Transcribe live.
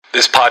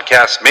This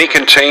podcast may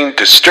contain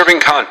disturbing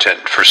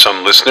content for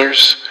some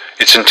listeners.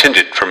 It's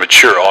intended for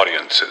mature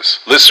audiences.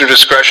 Listener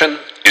discretion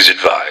is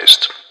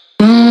advised.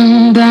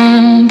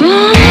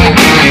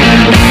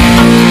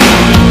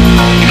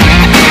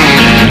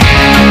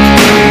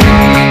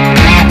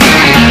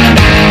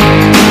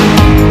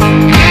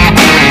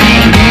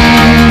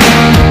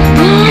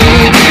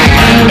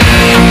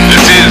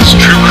 This is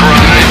True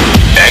Crime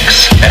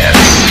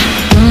XS.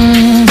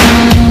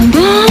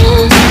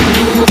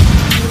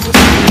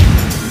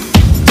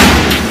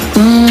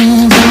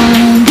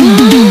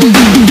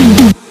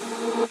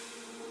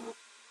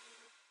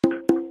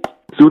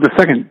 So the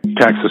second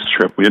Texas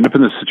trip, we end up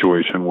in this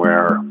situation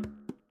where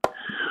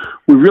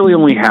we really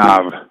only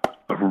have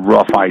a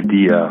rough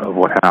idea of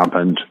what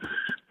happened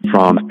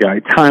from the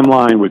FBI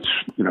timeline, which,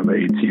 the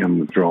ATM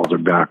withdrawals are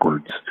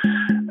backwards.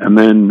 And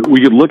then we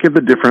could look at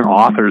the different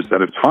authors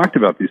that have talked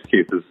about this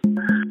case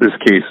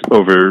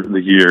over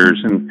the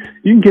years, and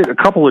you can get a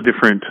couple of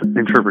different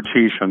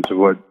interpretations of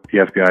what the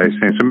FBI is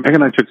saying. So Meg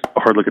and I took a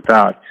hard look at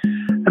that.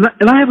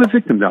 And I have a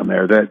victim down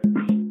there that,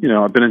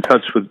 I've been in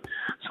touch with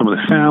some of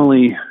the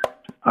family.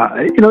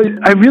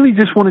 I really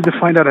just wanted to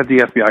find out if the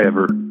FBI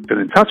ever been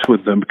in touch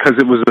with them, because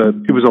it was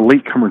a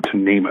latecomer to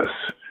name us.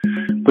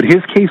 But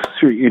his case was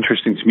very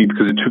interesting to me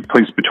because it took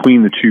place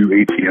between the two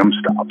ATM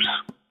stops.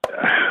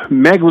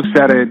 Meg looks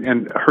at it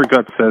and her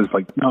gut says,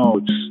 no,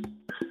 it's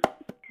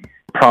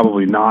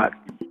probably not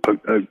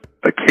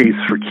a case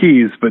for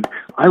Keys. But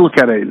I look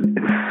at it and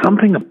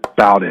something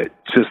about it,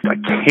 I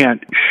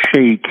can't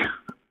shake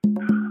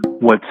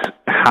what's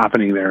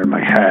happening there in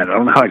my head. I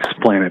don't know how to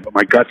explain it, but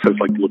my gut says,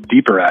 look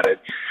deeper at it.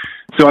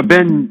 So I've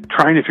been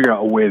trying to figure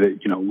out a way that,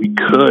 we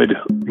could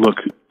look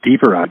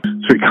deeper at it.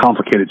 It's very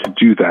complicated to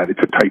do that. It's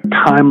a tight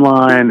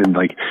timeline and,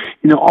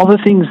 all the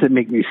things that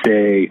make me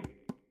say,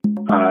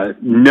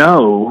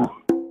 no,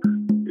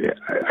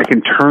 I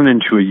can turn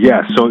into a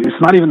yes. So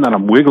it's not even that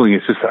I'm wiggling.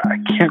 It's just that I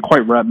can't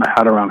quite wrap my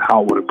head around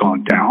how it would have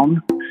gone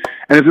down.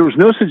 And if there was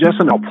no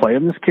suggestion I'll play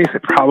in this case, I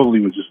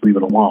probably would just leave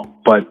it alone.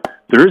 But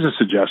there is a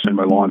suggestion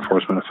by law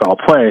enforcement of foul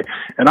play,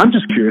 and I'm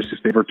just curious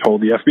if they ever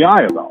told the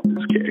FBI about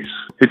this case.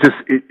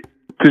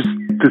 There's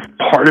this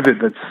part of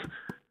it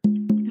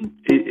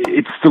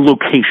it's the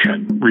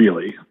location,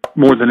 really,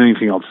 more than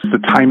anything else. The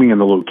timing and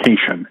the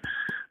location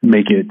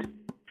make it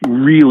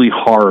really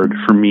hard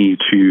for me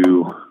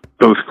to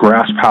both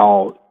grasp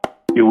how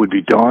it would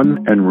be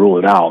done and rule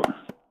it out.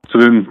 So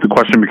then the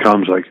question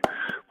becomes,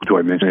 do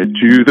I mention it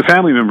to the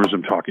family members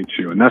I'm talking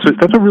to? And that's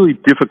a really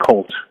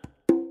difficult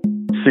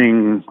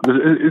thing.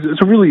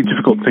 It's a really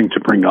difficult thing to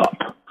bring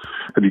up.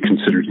 Have you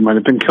considered he might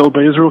have been killed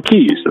by Israel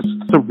Keys?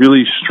 That's a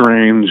really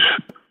strange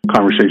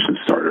conversation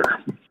starter.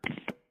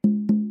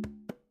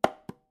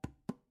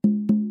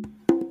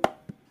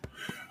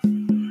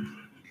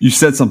 You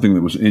said something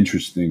that was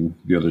interesting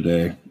the other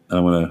day.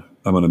 I'm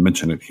gonna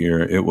mention it here.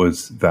 It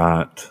was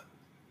that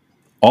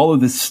all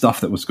of this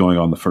stuff that was going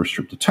on the first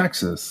trip to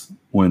Texas,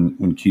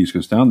 when Keys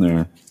goes down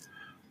there,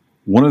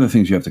 one of the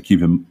things you have to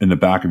keep in the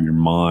back of your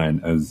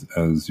mind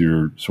as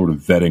you're sort of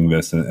vetting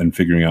this and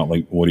figuring out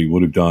what he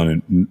would have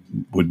done and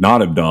would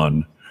not have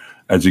done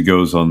as he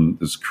goes on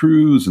this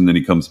cruise and then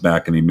he comes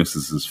back and he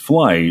misses his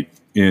flight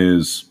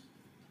is,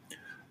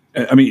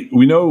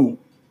 we know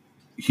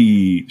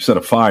he set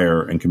a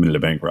fire and committed a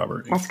bank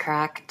robbery. That's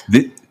correct.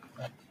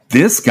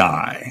 This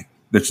guy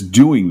that's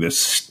doing this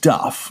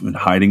stuff and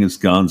hiding his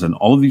guns and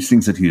all of these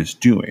things that he is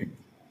doing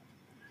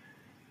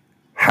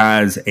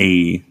has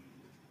a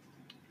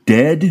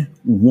dead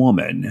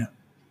woman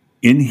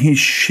in his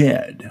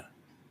shed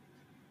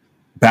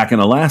back in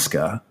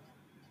Alaska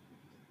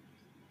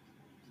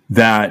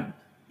that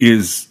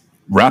is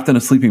wrapped in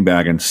a sleeping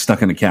bag and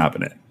stuck in a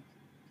cabinet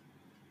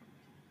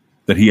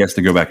that he has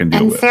to go back and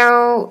deal with.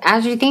 So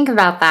as you think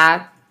about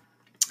that,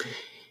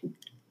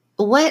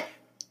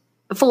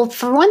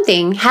 for one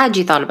thing, how had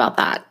you thought about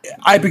that?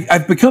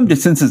 I've become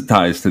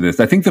desensitized to this.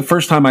 I think the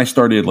first time I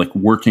started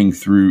working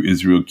through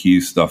Israel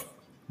Keys stuff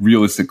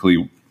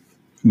realistically,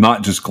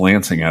 not just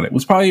glancing at it,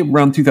 was probably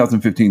around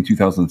 2015,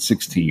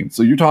 2016.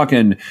 So you're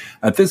talking,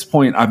 at this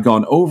point, I've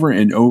gone over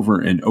and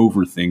over and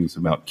over things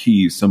about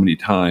Keys so many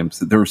times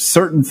that there are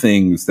certain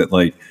things that,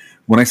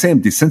 when I say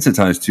I'm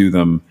desensitized to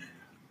them,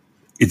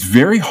 it's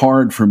very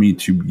hard for me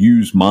to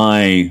use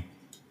my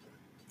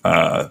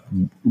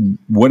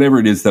whatever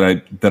it is that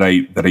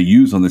I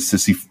use on this to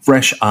see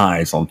fresh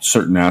eyes on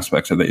certain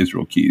aspects of the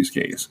Israel Keys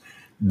case.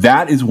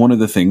 That is one of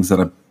the things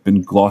that I've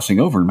been glossing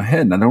over in my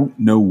head, and I don't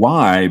know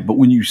why, but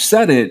when you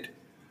said it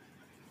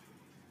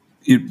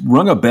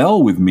rung a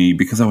bell with me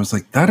because I was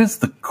like, that is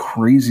the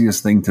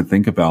craziest thing to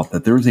think about,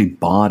 that there is a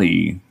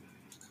body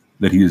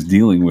that he is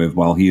dealing with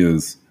while he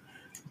is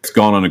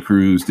gone on a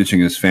cruise, ditching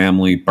his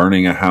family,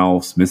 burning a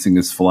house, missing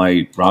his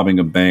flight, robbing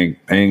a bank,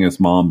 paying his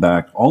mom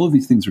back. All of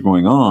these things are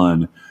going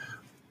on.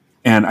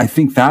 And I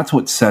think that's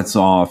what sets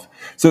off.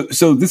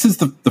 So this is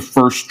the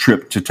first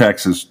trip to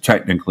Texas,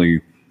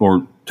 technically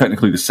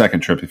the second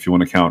trip, if you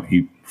want to count.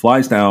 He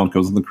flies down,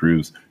 goes on the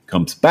cruise,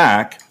 comes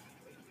back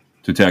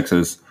to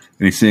Texas,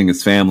 and he's seeing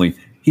his family.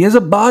 He has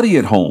a body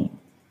at home.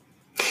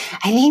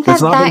 I think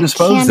that's not been that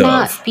disposed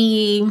cannot of.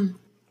 be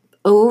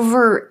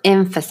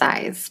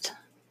overemphasized.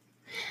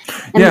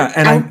 Yeah,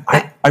 and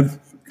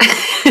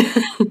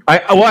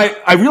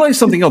I realized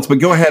something else, but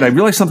go ahead. I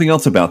realized something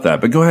else about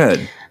that, but go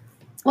ahead.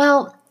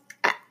 Well,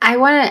 I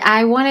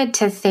wanted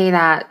to say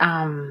that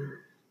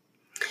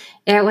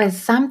it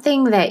was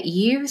something that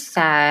you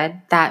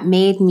said that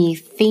made me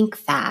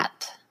think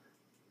that.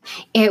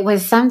 It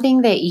was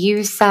something that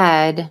you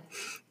said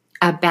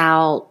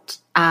about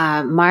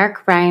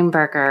Mark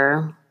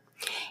Reinberger,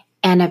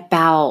 and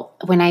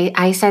about when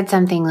I said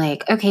something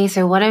like, okay,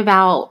 so what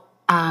about,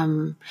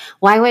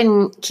 why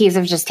wouldn't Keyes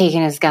have just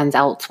taken his guns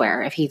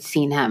elsewhere if he'd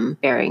seen him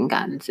bearing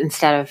guns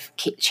instead of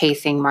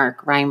chasing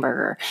Mark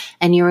Reinberger?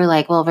 And you were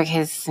like, well,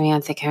 because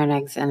Samantha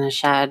Koenig's in a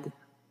shed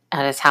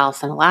at his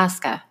house in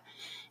Alaska.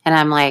 And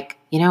I'm like,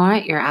 you know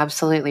what? You're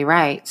absolutely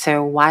right.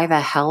 So why the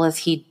hell is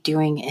he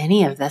doing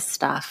any of this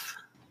stuff?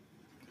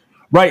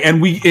 Right.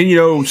 And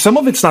some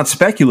of it's not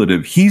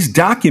speculative. He's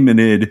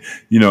documented,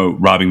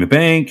 robbing the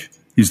bank.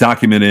 He's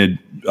documented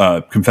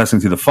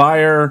confessing to the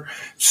fire.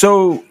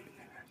 So,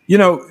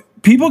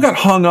 people got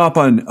hung up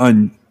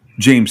on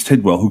James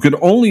Tidwell, who could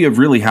only have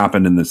really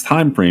happened in this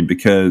time frame,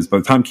 because by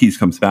the time Keyes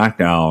comes back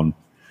down,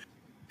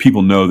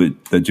 people know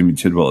that Jimmy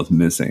Tidwell is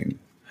missing.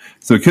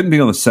 So it couldn't be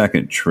on the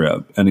second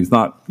trip. And he's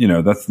not,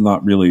 that's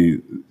not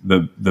really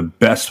the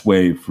best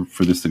way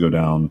for this to go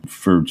down,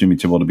 for Jimmy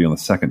Tidwell to be on the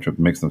second trip.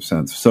 It makes no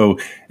sense. So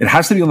it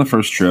has to be on the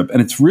first trip.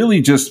 And it's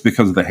really just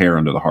because of the hair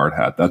under the hard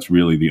hat. That's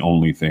really the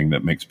only thing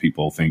that makes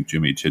people think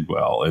Jimmy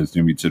Tidwell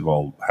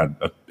had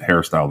a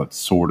hairstyle that's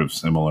sort of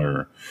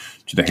similar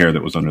to the hair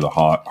that was under the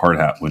hard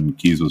hat when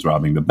Keyes was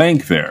robbing the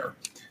bank there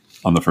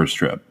on the first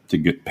trip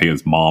to pay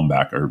his mom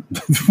back. Or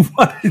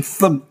what? It's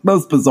the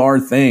most bizarre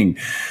thing.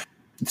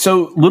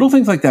 So little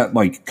things like that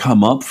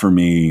come up for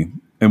me.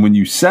 And when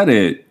you said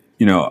it,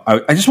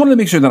 I just wanted to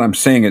make sure that I'm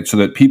saying it so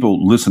that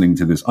people listening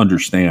to this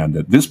understand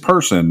that this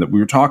person that we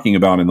were talking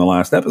about in the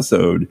last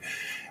episode,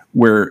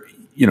 where,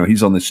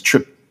 he's on this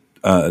trip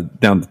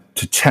down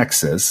to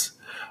Texas.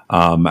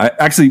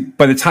 Actually,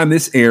 by the time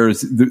this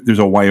airs, there's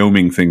a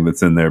Wyoming thing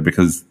that's in there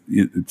because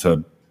it's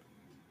a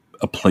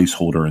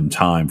placeholder in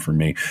time for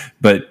me.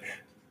 But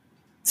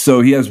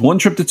so he has one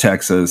trip to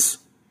Texas.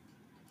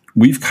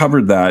 We've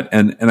covered that,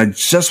 and I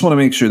just want to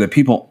make sure that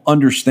people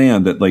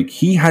understand that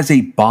he has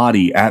a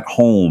body at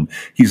home.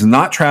 He's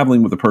not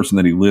traveling with the person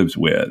that he lives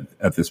with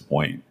at this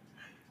point,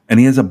 and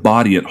he has a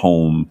body at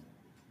home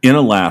in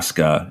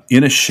Alaska,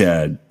 in a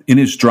shed, in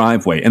his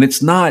driveway, and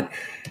it's not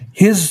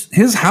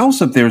his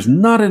house up there is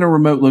not in a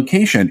remote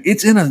location.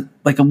 It's in a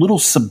little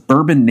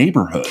suburban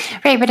neighborhood.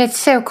 Right, but it's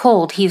so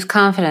cold. He's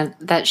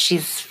confident that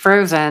she's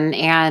frozen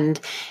and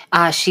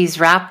she's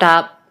wrapped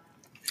up.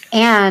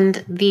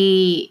 And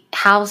the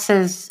house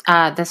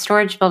the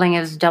storage building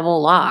is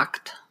double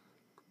locked.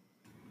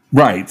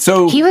 Right.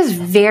 So he was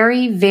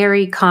very,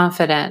 very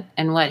confident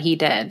in what he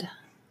did.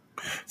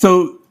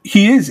 So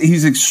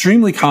he's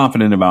extremely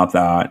confident about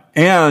that.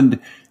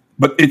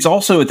 But it's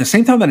also at the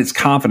same time that it's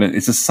confident,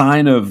 it's a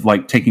sign of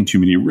taking too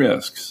many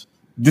risks.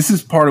 This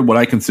is part of what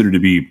I consider to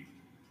be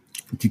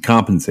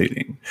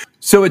decompensating.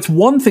 So it's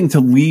one thing to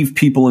leave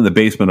people in the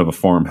basement of a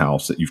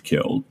farmhouse that you've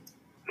killed.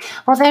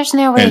 Well, there's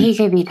no way he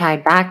could be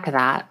tied back to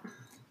that.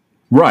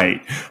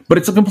 Right. But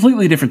it's a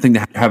completely different thing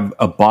to have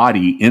a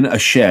body in a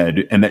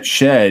shed, and that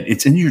shed,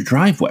 it's in your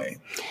driveway.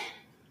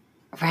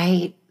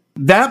 Right.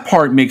 That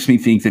part makes me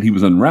think that he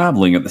was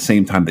unraveling at the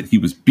same time that he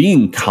was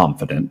being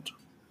confident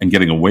and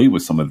getting away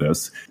with some of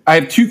this. I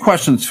have two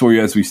questions for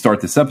you as we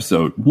start this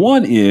episode.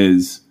 One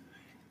is,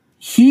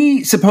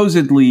 he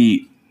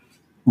supposedly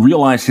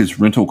realized his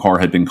rental car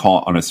had been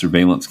caught on a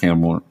surveillance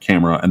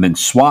camera and then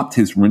swapped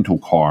his rental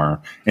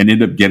car and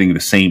ended up getting the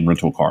same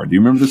rental car. Do you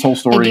remember this whole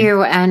story? I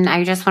do, and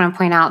I just want to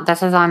point out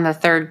this is on the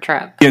third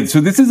trip. Yeah, so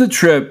this is a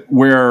trip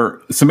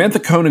where Samantha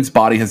Koenig's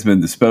body has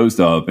been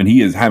disposed of, and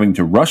he is having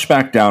to rush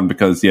back down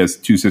because he has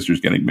two sisters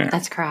getting married.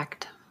 That's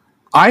correct.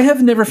 I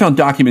have never found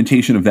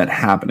documentation of that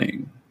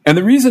happening. And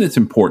the reason it's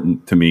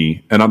important to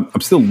me, and I'm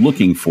still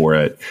looking for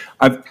it,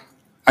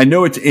 I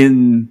know it's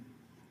in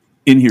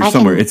here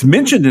somewhere. It's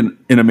mentioned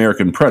in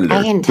American Predator.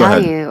 I can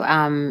tell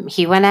you,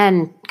 he went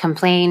in,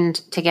 complained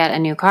to get a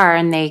new car,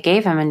 and they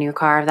gave him a new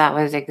car that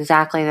was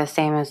exactly the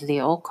same as the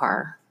old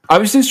car. I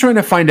was just trying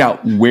to find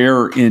out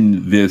where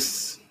in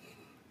this,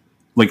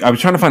 I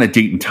was trying to find a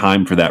date and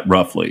time for that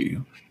roughly.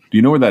 Do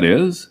you know where that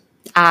is?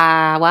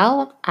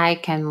 Well, I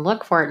can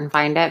look for it and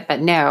find it, but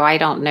no, I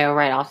don't know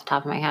right off the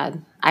top of my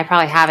head. I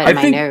probably have it in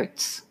my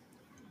notes.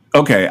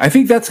 Okay, I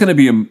think that's going to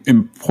be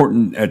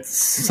important at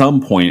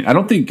some point. I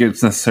don't think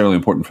it's necessarily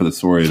important for the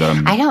story.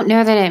 I don't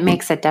know that it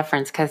makes a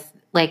difference because,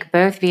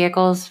 both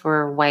vehicles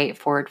were white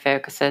Ford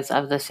Focuses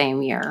of the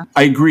same year.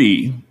 I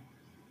agree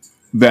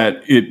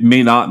that it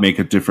may not make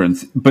a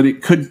difference, but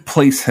it could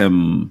place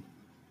him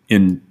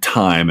in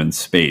time and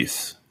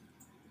space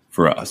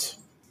for us.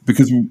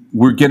 Because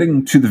we're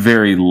getting to the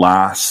very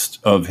last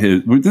of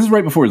his... This is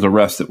right before his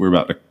arrest that we're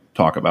about to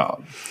talk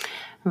about.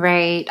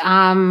 Right.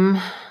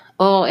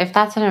 Well, if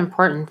that's an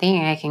important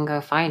thing, I can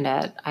go find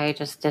it. I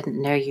just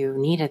didn't know you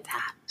needed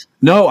that.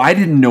 No, I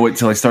didn't know it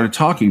till I started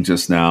talking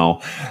just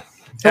now.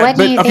 What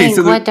do you think?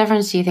 What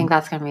difference do you think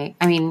that's going to make?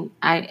 I mean,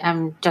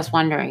 I'm just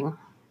wondering.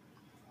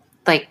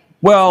 Like,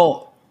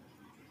 well,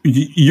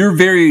 you're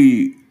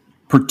very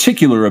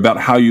particular about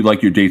how you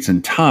like your dates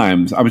and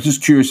times. I was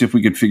just curious if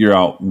we could figure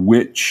out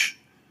which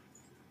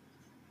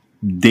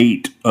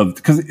date of,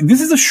 because this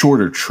is a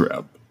shorter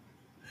trip.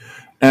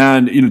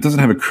 And, it doesn't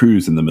have a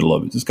cruise in the middle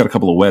of it. It's just got a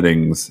couple of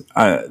weddings.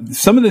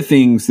 Some of the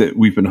things that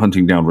we've been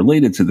hunting down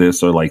related to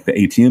this are like the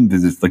ATM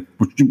visits. Like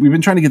we've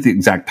been trying to get the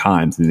exact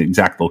times and the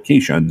exact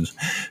locations.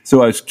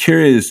 So I was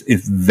curious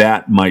if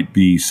that might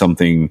be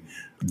something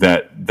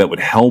that would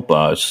help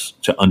us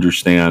to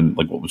understand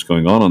like what was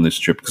going on this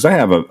trip. Because I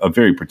have a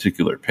very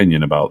particular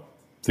opinion about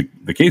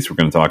the case we're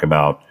going to talk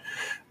about.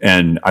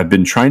 And I've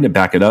been trying to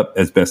back it up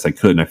as best I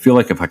could. And I feel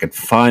like if I could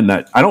find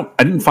that, I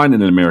didn't find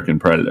an American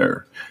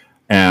Predator.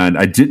 And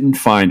I didn't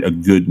find a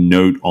good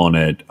note on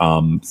it.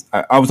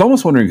 I was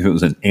almost wondering if it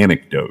was an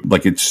anecdote,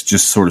 like it's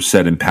just sort of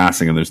said in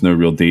passing and there's no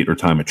real date or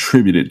time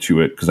attributed to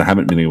it, because I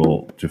haven't been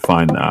able to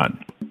find that.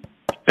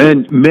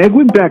 And Meg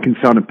went back and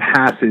found a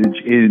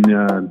passage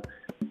in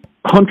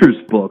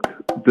Hunter's book,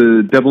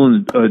 The Devil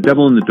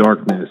in the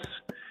Darkness.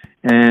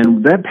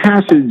 And that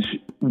passage,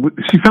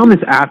 she found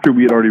this after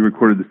we had already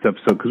recorded this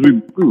episode, because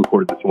we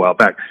recorded this a while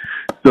back.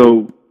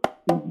 So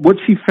what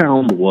she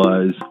found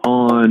was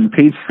on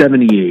page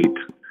 78,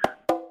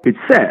 it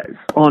says,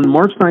 on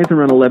March 9th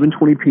around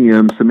 11:20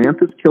 p.m.,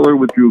 Samantha's killer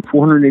withdrew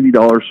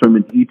 $480 from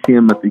an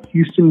ATM at the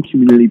Houston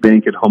Community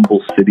Bank at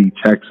Humboldt City,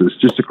 Texas,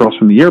 just across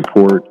from the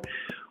airport.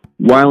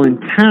 While in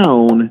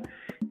town,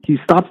 he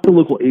stopped at the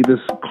local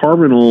Avis car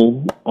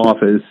rental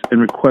office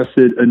and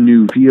requested a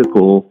new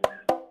vehicle.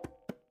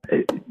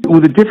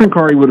 With a different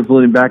car, he would have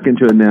blended back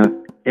into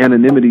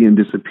anonymity and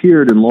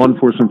disappeared, and law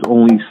enforcement's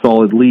only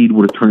solid lead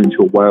would have turned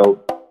into a wild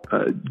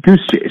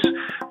goose chase.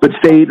 But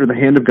fate, or the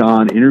hand of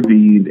God,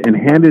 intervened and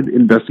handed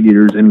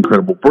investigators an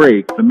incredible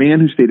break. The man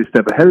who stayed a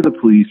step ahead of the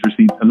police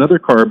received another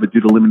car, but due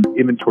to limited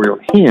inventory on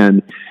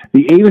hand,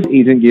 the Avis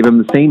agent gave him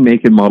the same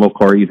make and model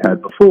car he'd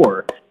had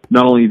before.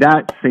 Not only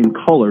that, same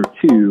color,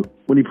 too.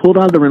 When he pulled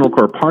out of the rental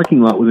car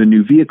parking lot with a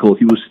new vehicle,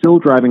 he was still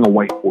driving a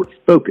white Ford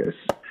Focus.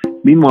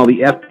 Meanwhile, the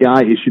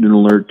FBI issued an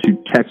alert to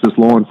Texas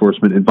law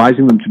enforcement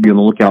advising them to be on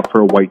the lookout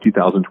for a white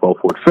 2012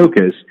 Ford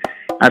Focus.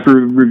 After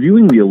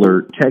reviewing the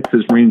alert,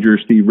 Texas Ranger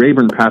Steve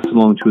Rayburn passed it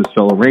along to his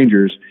fellow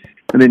Rangers.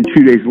 And then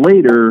 2 days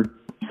later,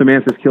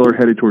 Samantha's killer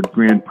headed towards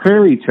Grand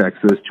Prairie,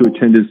 Texas to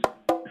attend his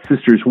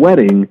sister's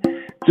wedding.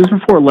 Just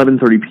before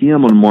 11:30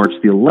 p.m. on March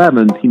the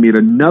 11th, he made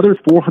another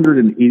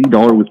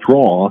 $480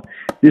 withdrawal,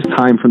 this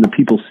time from the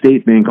People's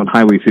State Bank on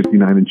Highway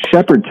 59 in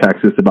Shepherd,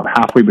 Texas, about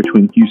halfway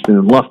between Houston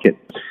and Lufkin.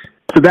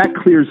 So that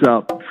clears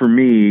up, for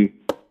me,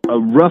 a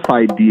rough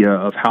idea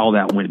of how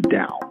that went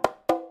down.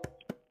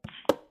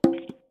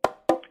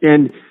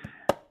 And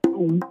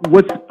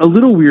what's a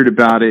little weird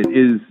about it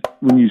is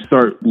when you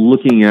start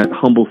looking at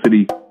Humboldt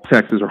City,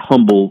 Texas, or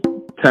Humboldt,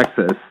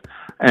 Texas,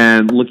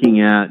 and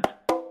looking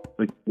at,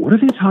 like, what are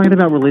they talking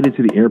about related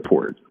to the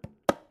airport?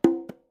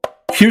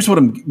 Here's what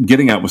I'm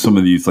getting at with some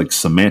of these like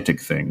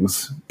semantic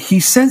things. He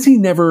says he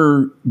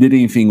never did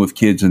anything with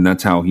kids, and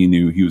that's how he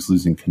knew he was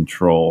losing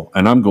control.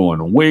 And I'm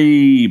going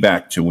way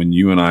back to when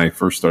you and I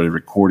first started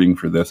recording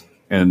for this,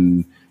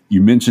 and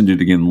you mentioned it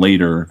again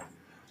later.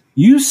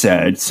 You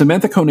said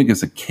Samantha Koenig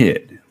is a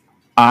kid.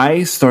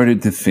 I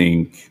started to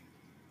think,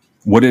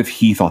 what if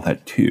he thought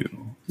that too?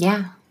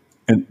 Yeah.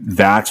 And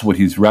that's what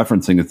he's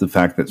referencing, is the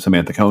fact that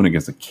Samantha Koenig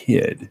is a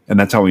kid. And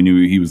that's how he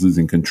knew he was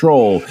losing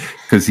control,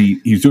 because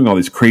he's doing all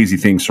these crazy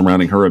things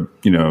surrounding her,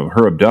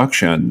 her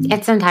abduction.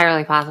 It's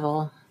entirely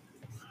possible.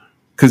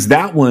 Because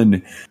that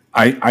one,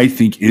 I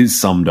think, is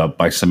summed up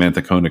by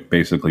Samantha Koenig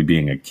basically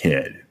being a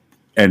kid.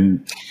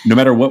 And no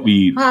matter what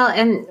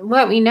and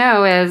what we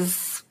know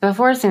is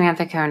before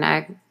Samantha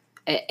Koenig,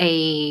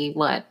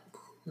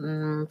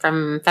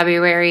 from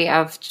February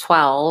of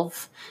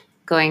 12,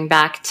 going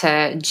back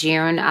to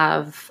June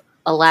of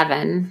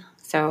 11,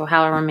 so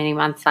however many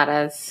months that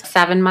is,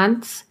 7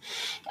 months.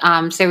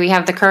 So we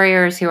have the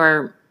couriers who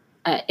are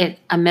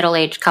a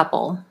middle-aged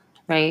couple,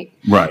 right?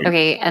 Right.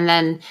 Okay, and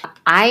then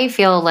I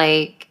feel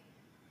like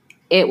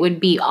it would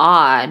be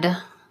odd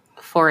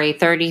for a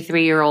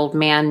 33-year-old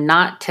man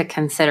not to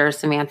consider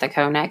Samantha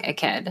Koenig a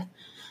kid.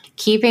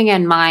 Keeping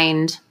in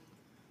mind,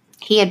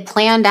 he had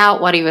planned out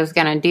what he was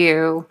going to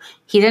do.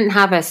 He didn't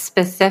have a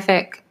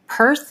specific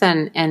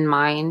person in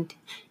mind.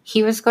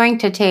 He was going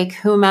to take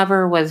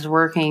whomever was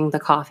working the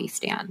coffee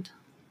stand.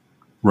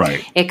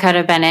 Right. It could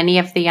have been any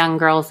of the young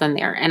girls in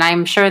there. And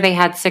I'm sure they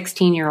had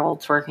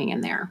 16-year-olds working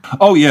in there.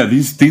 Oh, yeah.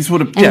 These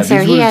would have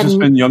just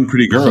been young,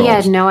 pretty girls. He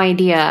had no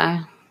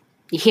idea.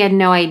 He had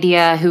no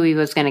idea who he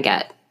was going to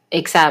get,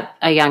 except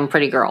a young,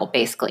 pretty girl,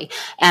 basically.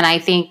 And I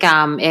think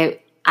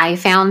I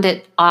found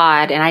it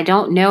odd, and I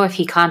don't know if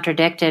he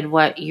contradicted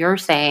what you're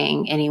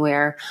saying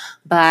anywhere,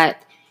 but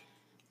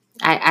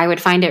I would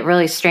find it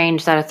really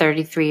strange that a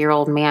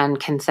 33-year-old man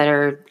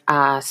considered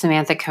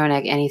Samantha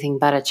Koenig anything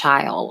but a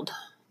child.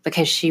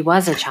 because she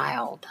was a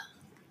child.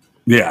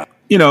 Yeah.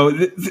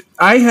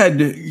 I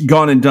had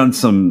gone and done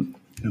some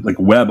like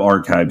web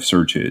archive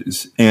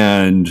searches,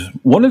 and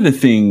one of the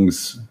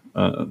things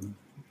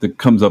that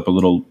comes up a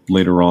little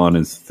later on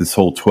is this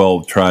whole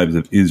 12 tribes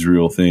of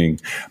Israel thing.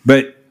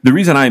 But the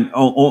reason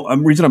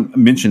I'm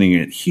mentioning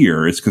it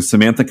here is because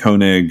Samantha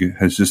Koenig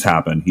has just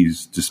happened.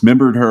 He's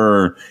dismembered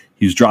her.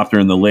 He's dropped her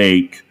in the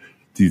lake.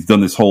 He's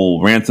done this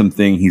whole ransom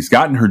thing. He's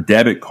gotten her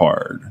debit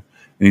card,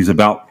 and he's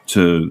about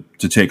to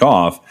take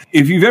off.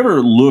 If you've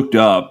ever looked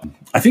up,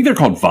 I think they're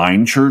called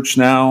Vine Church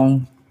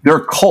now. They're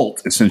a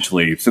cult,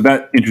 essentially. So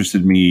that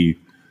interested me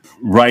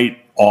right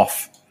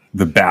off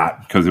the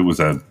bat because it was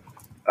a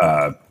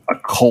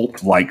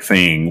cult-like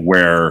thing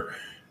where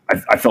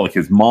I felt like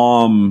his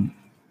mom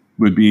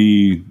would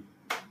be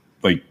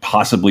like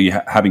possibly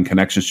having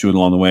connections to it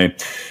along the way.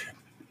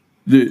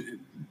 The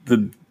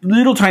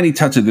little tiny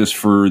touch of this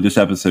for this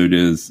episode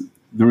is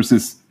there was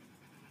this,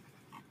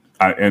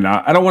 I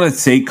don't want to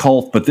say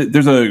cult, but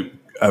there's a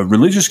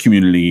religious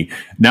community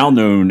now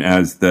known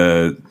as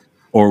that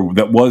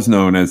was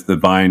known as the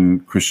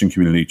Vine Christian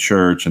Community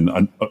Church, and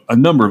a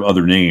number of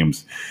other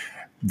names,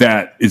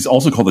 that is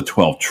also called the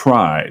 12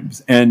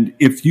 Tribes. And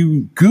if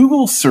you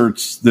Google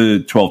search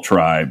the 12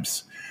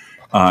 Tribes,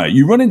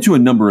 you run into a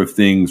number of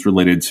things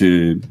related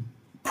to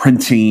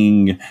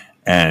printing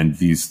and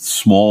these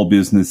small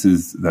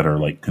businesses that are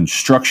like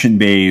construction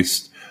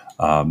based.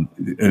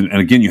 And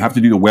again, you have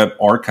to do the web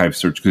archive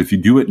search because if you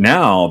do it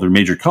now, they're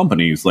major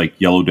companies like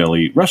Yellow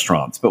Deli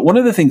restaurants. But one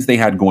of the things they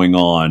had going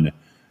on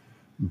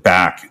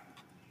back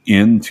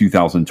in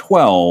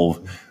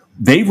 2012,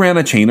 they ran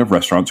a chain of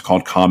restaurants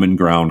called Common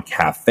Ground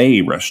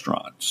Cafe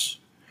Restaurants.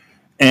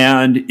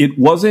 And it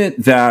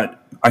wasn't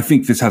that I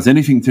think this has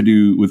anything to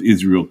do with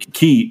Israel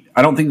Key.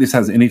 I don't think this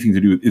has anything to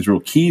do with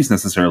Israel Keys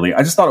necessarily.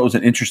 I just thought it was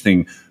an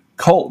interesting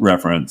cult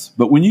reference.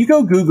 But when you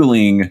go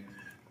Googling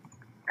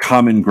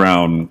Common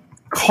Ground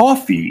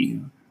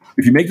Coffee,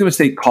 if you make the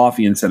mistake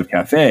coffee instead of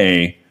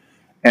cafe,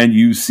 and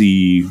you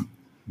see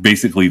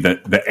basically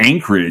the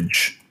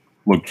Anchorage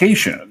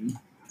location,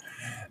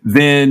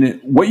 then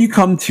what you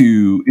come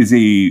to is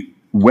a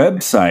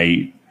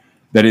website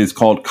that is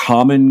called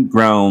Common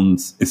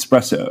Grounds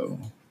Espresso.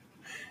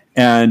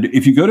 And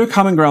if you go to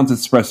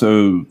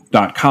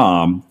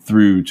commongroundsespresso.com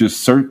through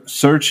just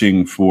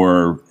searching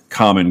for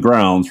common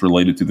grounds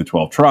related to the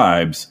 12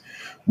 tribes,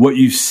 what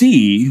you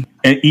see,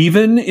 and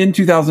even in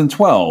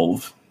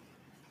 2012,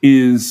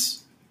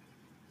 is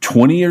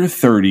 20 or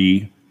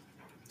 30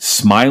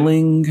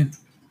 smiling,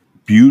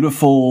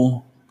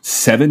 beautiful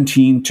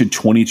 17 to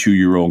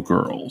 22-year-old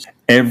girls.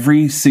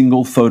 Every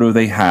single photo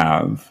they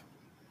have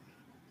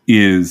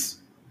is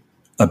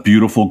a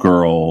beautiful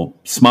girl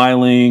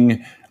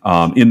smiling.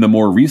 In the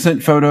more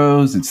recent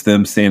photos, it's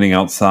them standing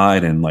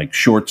outside in like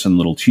shorts and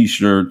little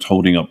t-shirts,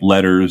 holding up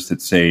letters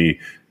that say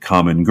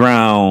Common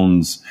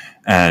Grounds.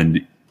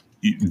 And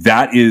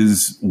that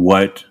is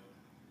what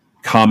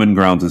Common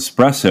Grounds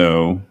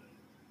Espresso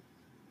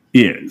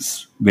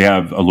is. They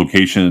have a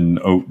location,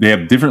 they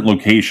have different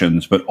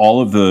locations, but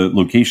all of the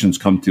locations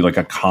come to like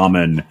a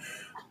common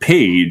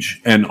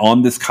page. And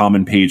on this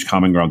common page,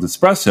 Common Grounds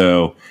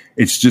Espresso,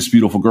 it's just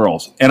beautiful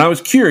girls. And I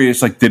was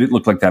curious, like, did it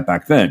look like that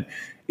back then?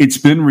 It's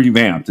been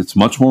revamped. It's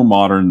much more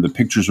modern. The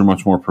pictures are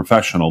much more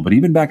professional. But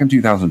even back in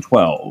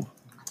 2012,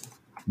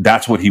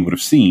 that's what he would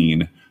have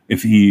seen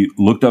if he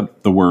looked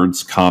up the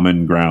words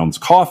Common Grounds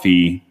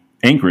Coffee,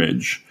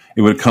 Anchorage.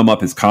 It would have come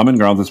up as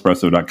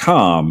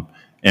commongroundsespresso.com,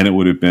 and it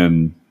would have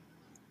been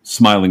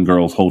smiling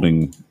girls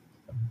holding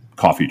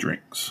coffee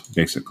drinks,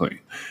 basically.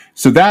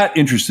 So that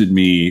interested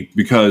me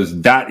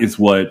because that is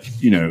what,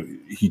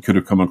 he could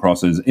have come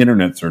across as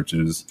internet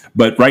searches.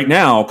 But right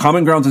now,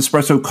 Common Grounds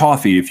Espresso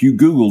Coffee, if you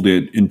Googled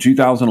it in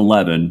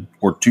 2011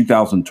 or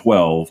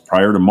 2012,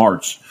 prior to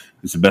March,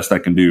 is the best I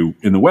can do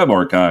in the web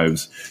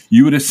archives,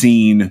 you would have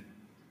seen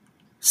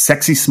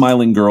sexy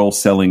smiling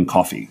girls selling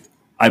coffee.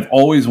 I've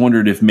always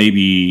wondered if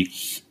maybe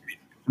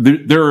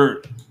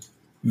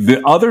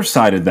the other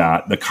side of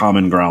that, the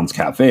Common Grounds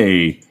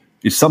Cafe,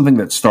 is something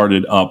that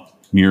started up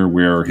near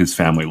where his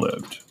family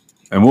lived.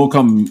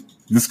 And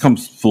this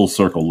comes full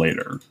circle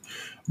later.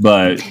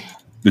 But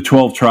the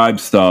 12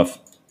 Tribes stuff,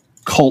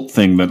 cult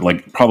thing that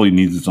like probably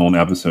needs its own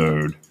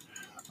episode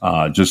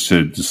just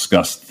to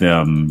discuss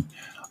them.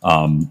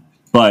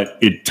 But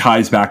it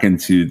ties back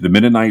into the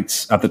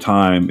Mennonites at the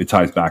time. It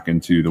ties back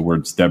into the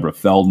words Deborah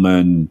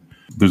Feldman.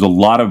 There's a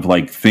lot of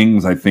like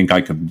things I think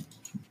I could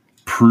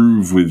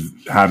prove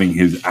with having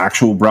his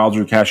actual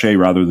browser cache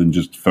rather than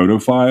just photo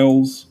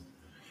files,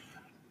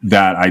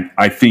 that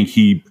I think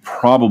he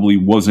probably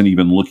wasn't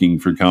even looking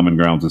for Common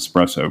Grounds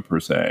Espresso per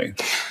se.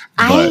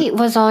 I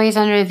was always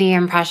under the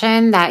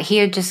impression that he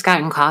had just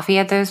gotten coffee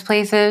at those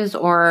places,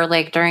 or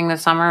like during the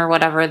summer,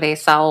 whatever they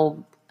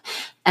sell.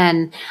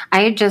 And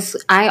I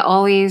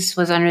always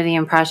was under the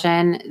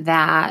impression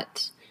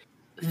that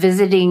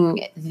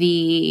visiting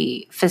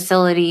the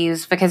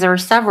facilities, because there were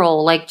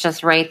several like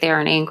just right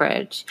there in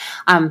Anchorage.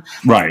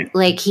 Right.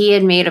 Like he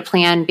had made a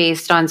plan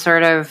based on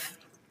sort of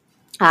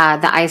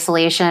the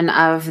isolation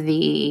of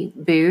the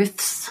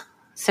booths,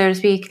 so to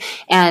speak.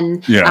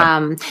 And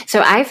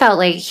so I felt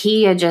like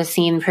he had just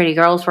seen pretty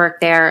girls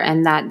work there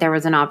and that there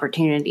was an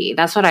opportunity.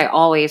 That's what I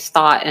always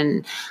thought.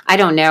 And I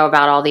don't know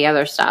about all the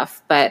other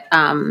stuff, but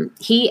I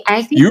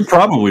think you're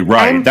probably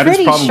right. I'm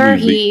pretty sure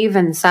he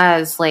even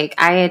says, like,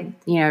 I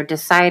had,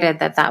 decided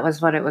that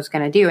was what it was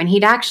going to do. And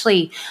he'd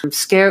actually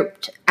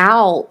scoped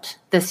out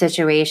the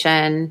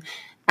situation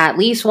at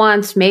least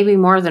once, maybe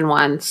more than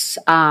once,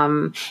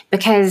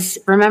 because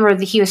remember,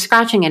 he was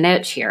scratching an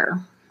itch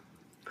here.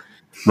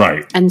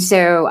 Right. And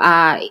so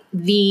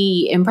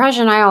the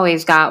impression I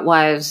always got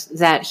was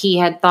that he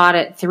had thought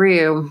it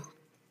through.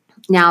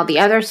 Now, the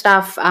other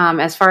stuff,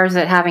 as far as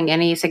it having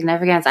any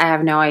significance, I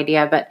have no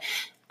idea, but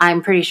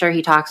I'm pretty sure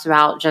he talks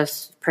about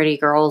just pretty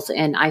girls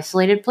in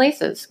isolated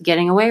places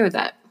getting away with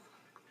it.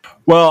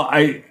 Well,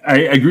 I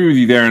agree with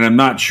you there, and I'm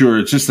not sure.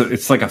 It's just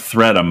it's like a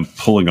thread I'm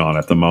pulling on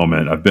at the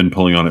moment. I've been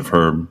pulling on it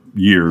for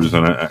years,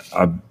 and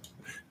I'm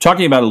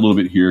talking about it a little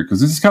bit here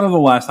because this is kind of the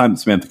last time that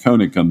Samantha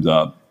Koenig comes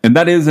up. And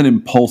that is an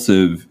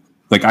impulsive,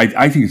 like,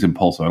 I think it's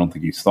impulsive. I don't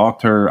think he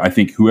stalked her. I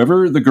think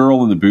whoever the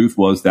girl in the booth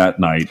was that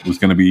night was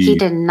going to be... He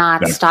did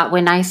not stop.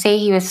 When I say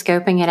he was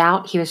scoping it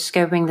out, he was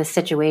scoping the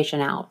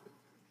situation out.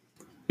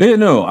 Yeah,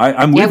 no,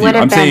 I'm with you. It would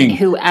have I'm been saying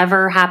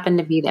whoever happened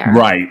to be there.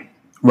 Right.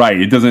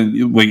 It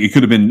doesn't, like, it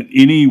could have been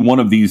any one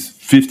of these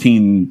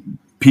 15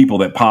 people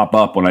that pop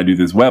up when I do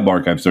this web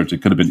archive search.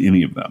 It could have been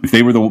any of them. If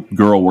they were the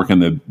girl working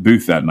the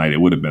booth that night, it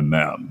would have been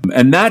them.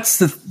 And that's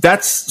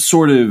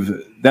sort of,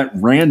 that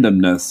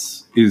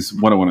randomness is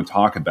what I want to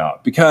talk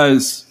about.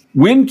 Because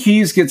when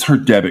Keys gets her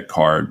debit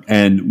card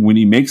and when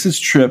he makes his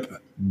trip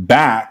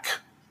back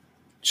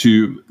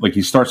to, like,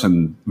 he starts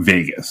in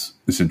Vegas,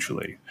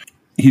 essentially,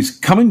 he's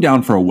coming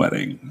down for a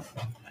wedding.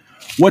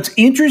 What's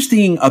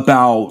interesting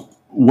about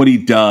what he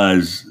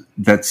does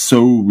that's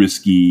so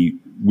risky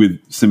with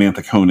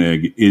Samantha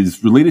Koenig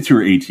is related to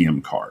her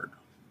ATM card.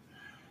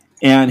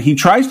 And he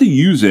tries to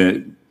use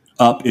it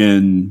up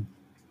in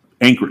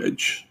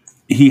Anchorage.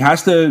 He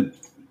has to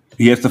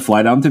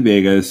fly down to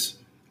Vegas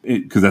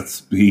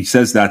because he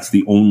says that's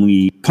the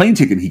only plane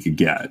ticket he could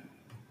get.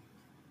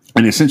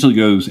 And essentially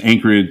goes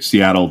Anchorage,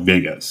 Seattle,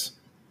 Vegas.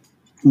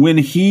 When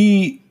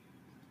he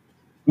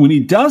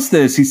does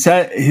this, he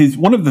said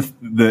one of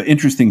the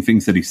interesting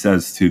things that he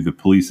says to the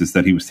police is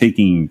that he was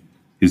taking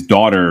his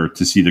daughter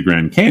to see the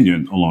Grand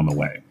Canyon along the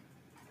way.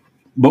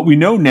 But we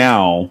know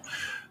now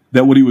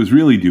that what he was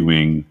really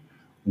doing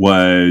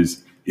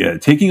was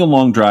taking a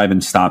long drive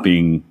and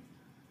stopping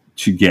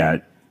to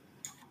get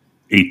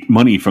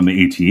money from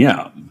the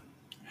ATM.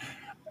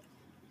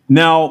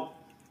 Now,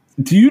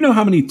 do you know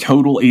how many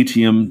total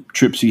ATM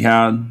trips he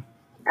had?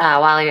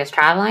 While he was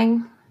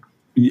traveling?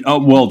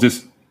 Well,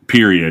 just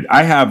period.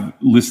 I have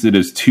listed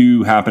as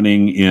 2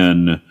 happening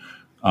in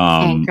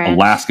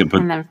Alaska,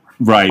 but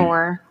right.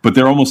 4. But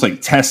they're almost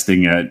like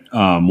testing it.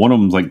 One of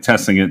them's like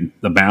testing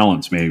it, the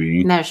balance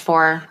maybe. And there's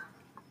 4.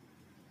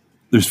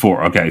 There's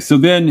 4. Okay. So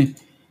then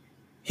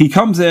he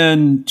comes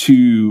in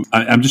to,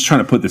 I'm just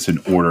trying to put this in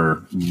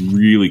order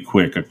really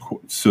quick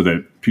so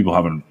that people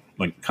have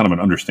kind of an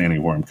understanding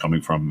of where I'm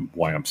coming from,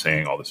 why I'm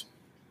saying all this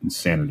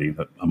insanity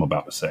that I'm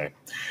about to say.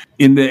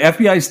 In the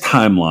FBI's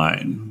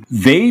timeline,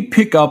 they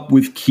pick up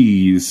with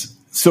Keys.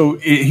 So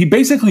he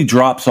basically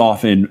drops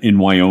off in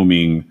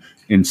Wyoming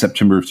in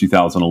September of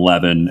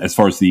 2011, as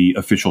far as the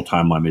official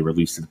timeline they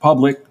released to the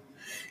public.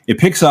 It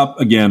picks up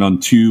again on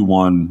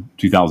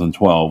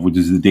 2/1/2012, which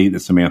is the date that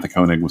Samantha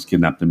Koenig was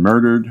kidnapped and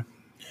murdered.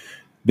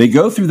 They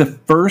go through the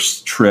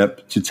first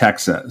trip to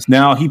Texas.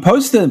 Now, he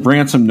posts a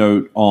ransom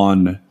note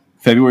on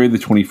February the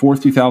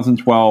 24th,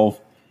 2012.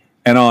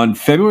 And on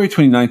February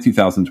 29th,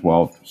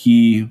 2012,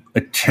 he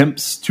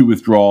attempts to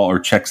withdraw or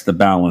checks the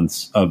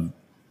balance of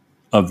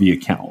the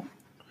account.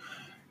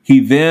 He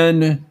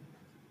then,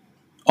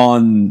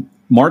 on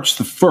March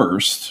the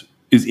 1st,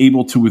 is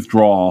able to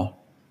withdraw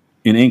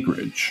in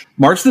Anchorage.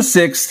 March the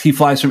 6th, he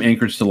flies from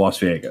Anchorage to Las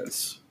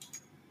Vegas.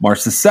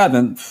 March the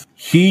 7th,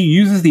 he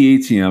uses the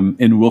ATM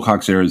in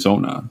Wilcox,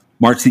 Arizona.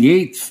 March the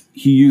 8th,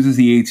 he uses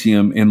the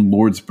ATM in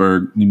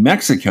Lordsburg, New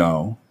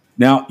Mexico.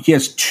 Now, he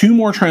has 2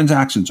 more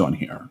transactions on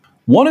here.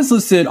 One is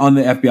listed on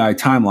the FBI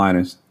timeline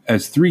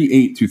as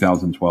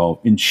 3/8/2012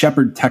 in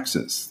Shepherd,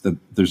 Texas, that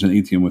there's an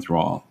ATM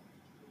withdrawal.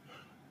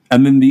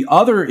 And then the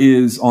other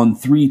is on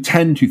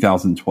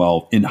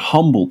 3/10/2012 in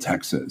Humble,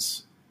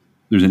 Texas.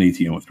 There's an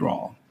ATM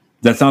withdrawal.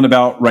 Does that sound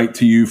about right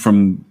to you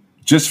from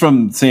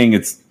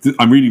saying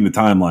I'm reading the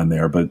timeline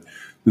there, but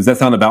does that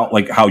sound about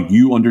like how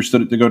you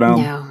understood it to go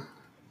down? No.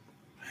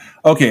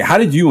 Okay, how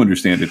did you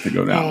understand it to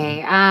go down?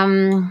 Okay,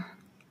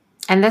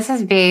 and this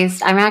is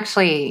based, I'm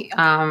actually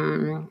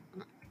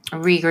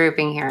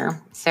regrouping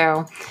here.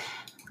 So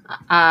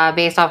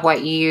based off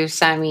what you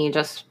sent me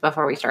just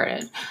before we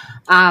started.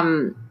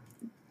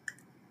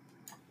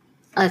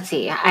 Let's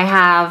see. I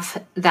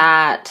have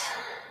that.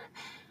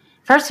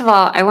 First of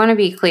all, I want to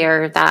be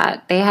clear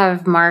that they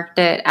have marked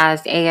it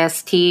as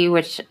AST,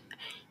 which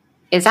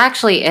is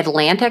actually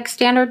Atlantic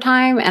Standard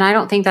Time, and I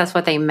don't think that's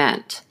what they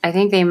meant. I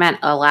think they meant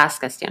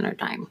Alaska Standard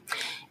Time.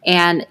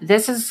 And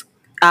this is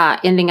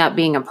ending up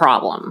being a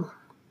problem.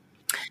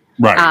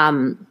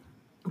 Right.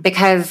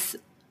 Because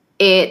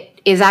it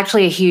is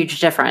actually a huge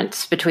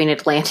difference between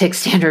Atlantic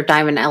Standard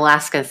Time and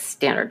Alaska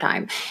Standard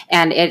Time.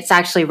 And it's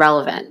actually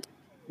relevant.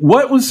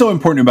 What was so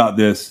important about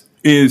this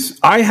is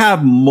I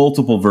have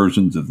multiple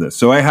versions of this.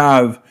 So I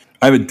have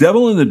a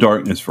Devil in the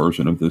Darkness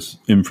version of this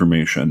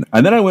information.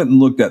 And then I went and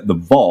looked at the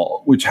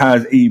Vault, which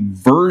has a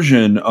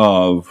version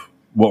of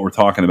what we're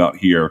talking about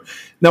here.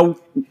 Now,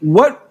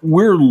 what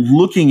we're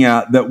looking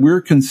at that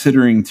we're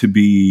considering to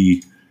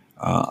be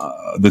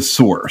the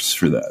source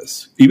for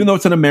this, even though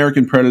it's an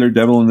American Predator,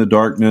 Devil in the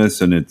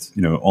Darkness, and it's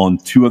on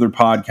 2 other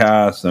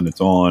podcasts, and it's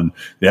on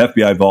the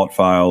FBI Vault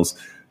files.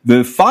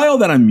 The file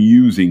that I'm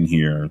using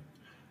here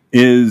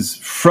is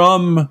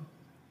from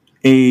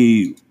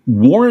a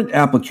warrant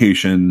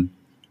application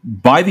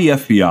by the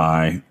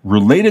FBI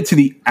related to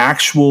the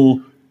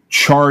actual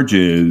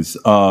charges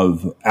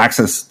of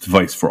access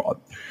device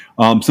fraud.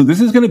 So this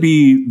is going to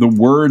be the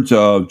words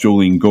of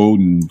Jolene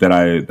Golden that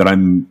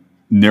I'm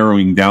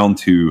narrowing down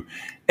to.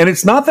 And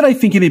it's not that I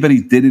think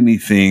anybody did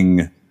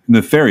anything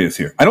nefarious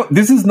here.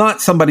 This is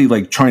not somebody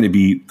like trying to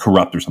be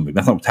corrupt or something.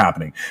 That's not what's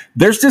happening.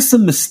 There's just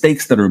some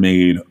mistakes that are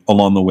made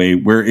along the way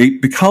where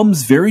it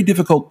becomes very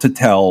difficult to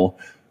tell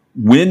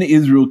when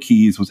Israel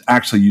Keys was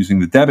actually using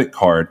the debit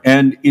card.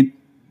 And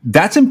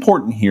that's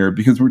important here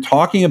because we're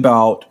talking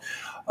about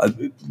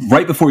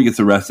right before he gets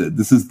arrested.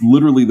 This is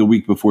literally the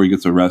week before he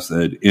gets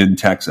arrested in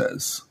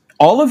Texas.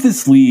 All of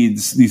this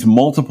leads, these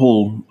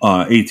multiple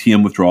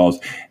ATM withdrawals,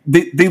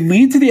 they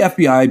lead to the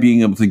FBI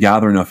being able to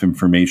gather enough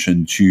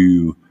information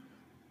to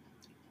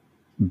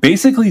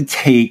basically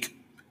take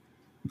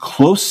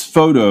close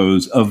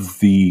photos of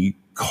the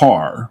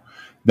car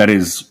that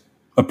is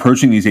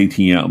approaching these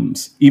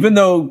ATMs, even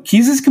though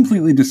Keys is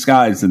completely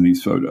disguised in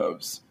these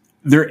photos.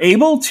 They're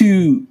able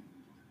to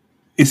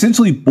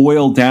essentially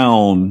boil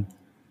down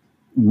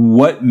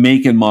what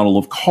make and model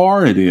of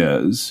car it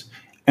is.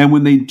 And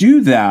when they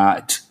do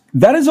that,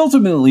 that is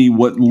ultimately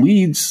what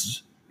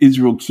leads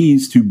Israel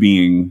Keys to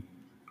being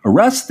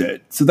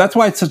arrested. So that's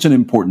why it's such an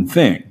important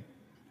thing.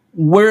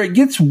 Where it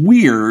gets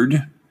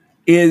weird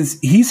is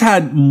he's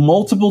had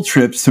multiple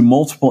trips to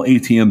multiple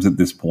ATMs at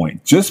this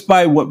point. Just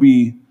by what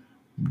we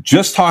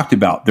just talked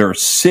about, there are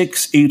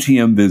 6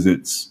 ATM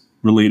visits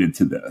related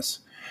to this.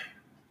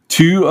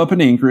 2 up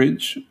in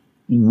Anchorage,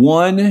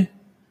 1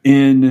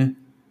 in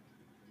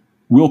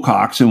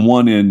Wilcox, and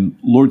 1 in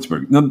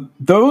Lordsburg. Now,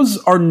 those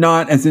are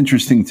not as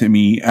interesting to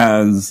me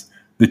as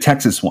the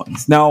Texas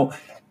ones. Now,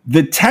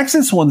 the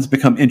Texas ones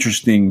become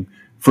interesting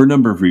for a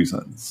number of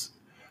reasons.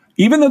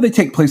 Even though they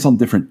take place on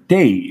different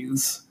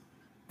days,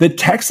 the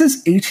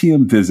Texas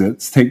ATM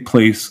visits take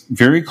place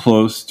very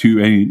close to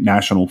a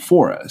national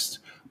forest.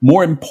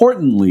 More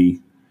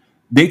importantly,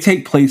 they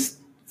take place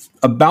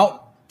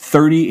about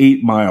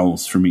 38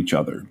 miles from each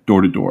other,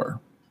 door to door.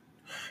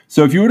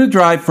 So if you were to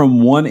drive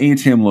from one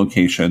ATM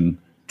location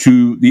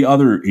to the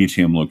other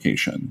ATM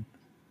location,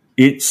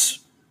 it's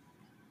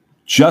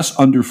just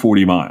under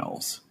 40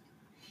 miles.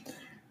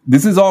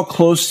 This is all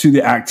close to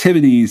the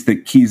activities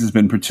that Keys has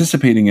been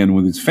participating in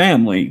with his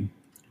family.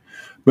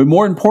 But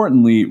more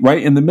importantly,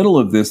 right in the middle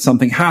of this,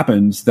 something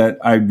happens that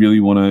I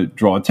really want to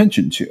draw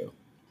attention to.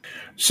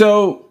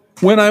 So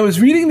when I was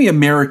reading the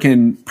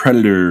American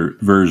Predator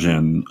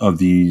version of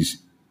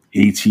these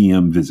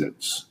ATM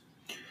visits,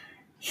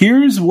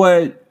 here's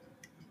what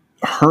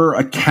her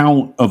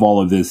account of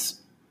all of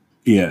this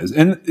is.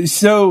 And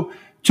so,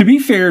 to be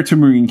fair to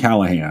Maureen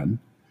Callahan,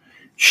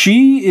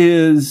 she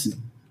is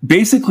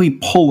basically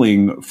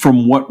pulling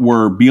from what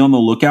were be on the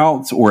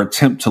lookouts or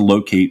attempt to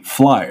locate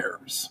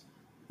flyers.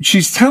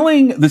 She's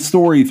telling the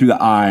story through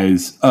the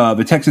eyes of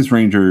a Texas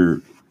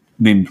Ranger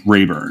named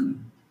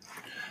Rayburn.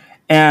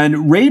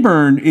 And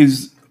Rayburn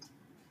is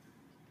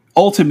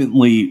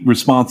ultimately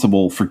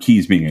responsible for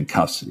Keys being in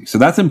custody. So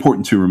that's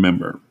important to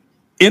remember.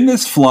 In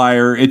this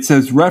flyer, it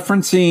says,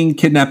 referencing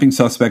kidnapping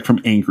suspect from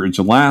Anchorage,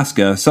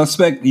 Alaska,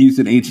 suspect used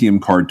an ATM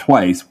card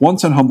twice,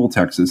 once in Humble,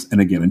 Texas, and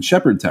again in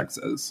Shepherd,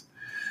 Texas.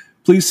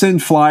 Please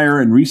send flyer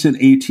and recent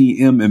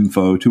ATM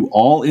info to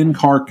all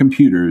in-car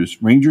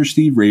computers. Ranger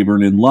Steve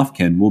Rayburn in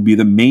Lufkin will be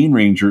the main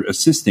ranger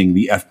assisting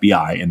the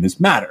FBI in this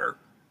matter.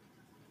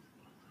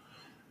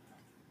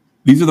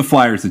 These are the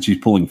flyers that she's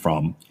pulling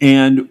from.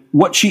 And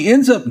what she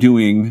ends up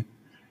doing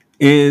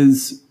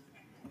is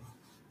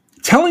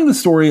telling the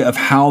story of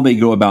how they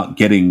go about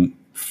getting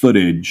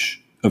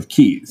footage of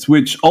Keys,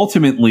 which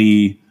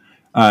ultimately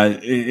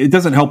it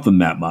doesn't help them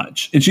that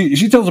much. And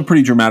she tells a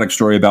pretty dramatic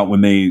story about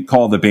when they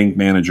call the bank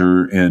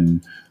manager,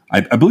 and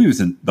I believe it's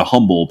in the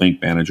Humble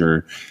bank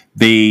manager.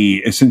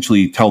 They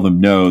essentially tell them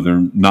no,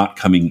 they're not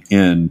coming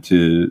in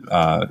to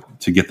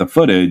get the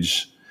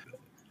footage.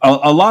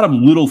 A lot of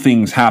little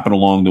things happen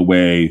along the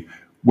way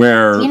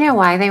where... Do you know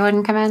why they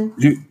wouldn't come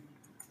in?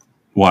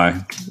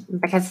 Why?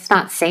 Because it's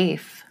not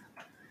safe.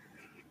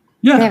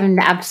 Yeah. They have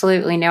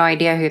absolutely no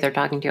idea who they're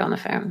talking to on the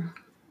phone.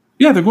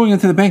 Yeah, they're going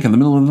into the bank in the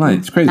middle of the night.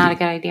 It's crazy. Not a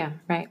good idea,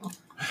 right?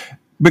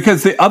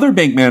 Because the other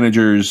bank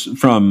managers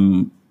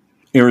from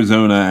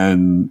Arizona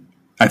and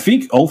I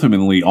think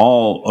ultimately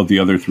all of the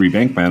other three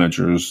bank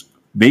managers,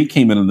 they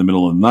came in the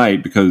middle of the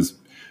night because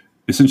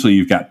essentially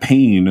you've got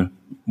Payne,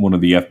 one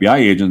of the FBI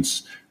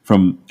agents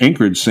from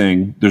Anchorage,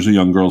 saying there's a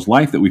young girl's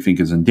life that we think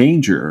is in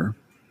danger.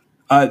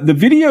 The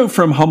video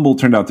from Humble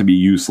turned out to be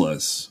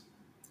useless.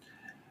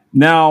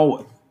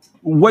 Now,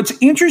 what's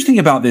interesting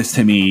about this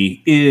to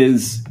me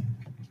is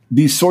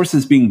these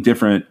sources being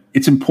different.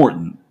 It's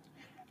important.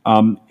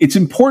 It's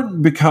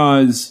important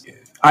because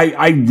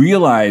I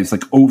realize,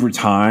 like, over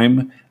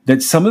time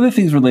that some of the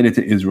things related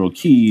to Israel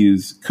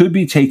Keys could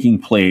be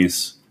taking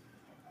place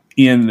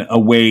in a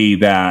way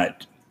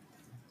that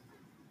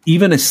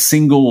even a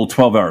single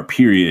 12-hour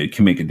period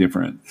can make a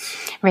difference.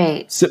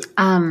 Right. So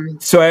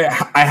I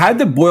had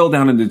to boil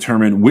down and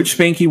determine which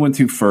bank he went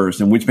to first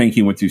and which bank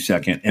he went to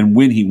second and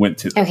when he went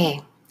to.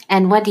 Okay.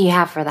 And what do you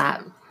have for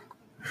that?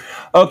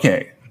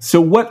 Okay. So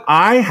what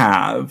I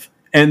have,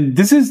 and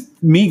this is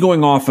me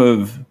going off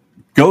of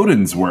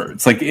Godin's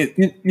words. Like,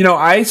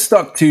 I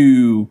stuck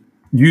to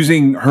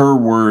using her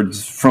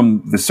words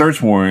from the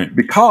search warrant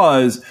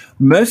because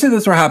most of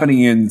this were happening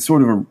in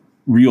sort of a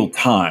real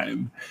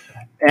time.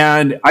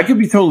 And I could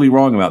be totally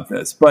wrong about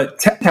this, but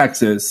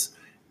Texas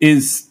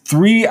is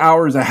 3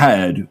 hours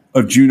ahead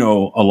of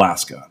Juneau,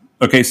 Alaska.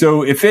 Okay,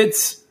 so if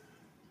it's,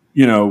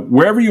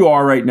 wherever you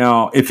are right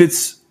now, if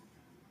it's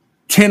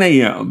 10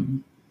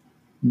 a.m.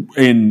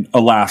 in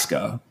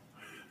Alaska,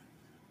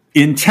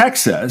 in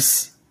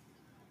Texas,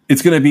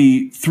 it's going to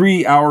be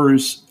 3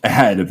 hours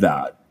ahead of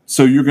that.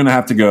 So you're going to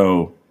have to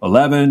go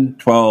 11,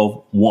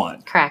 12,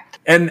 1. Correct.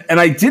 And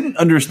I didn't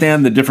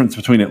understand the difference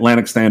between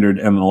Atlantic Standard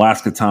and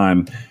Alaska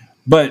time.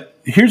 But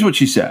here's what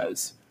she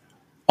says.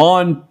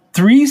 On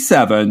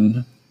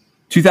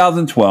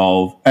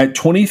 3/7/2012 at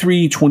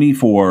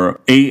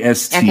 23:24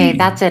 AST. Okay,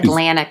 that's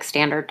Atlantic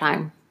Standard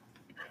Time.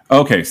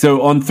 Okay,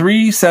 so on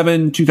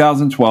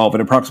 3/7/2012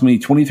 at approximately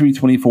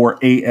 23:24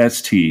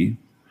 AST,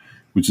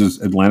 which is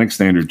Atlantic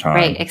Standard Time.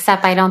 Right,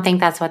 except I don't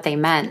think that's what they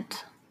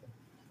meant.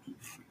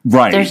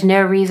 Right. There's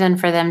no reason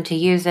for them to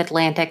use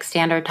Atlantic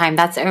Standard Time.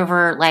 That's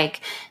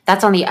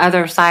that's on the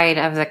other side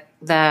of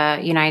the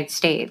United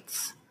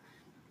States.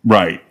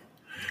 Right.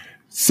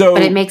 So,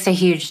 but it makes a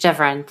huge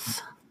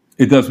difference.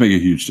 It does make a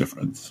huge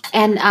difference.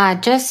 And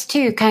just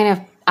to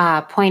kind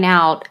of point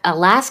out,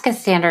 Alaska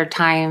Standard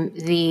Time,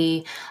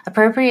 the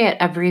appropriate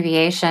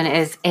abbreviation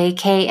is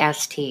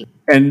AKST.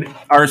 And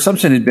our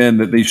assumption had been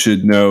that they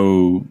should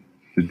know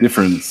the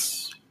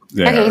difference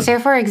there. Okay, so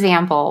for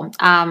example,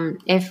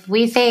 if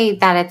we say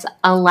that it's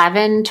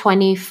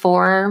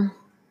 11:24,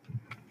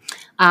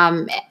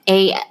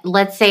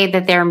 let's say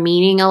that they're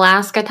meaning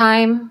Alaska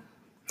time.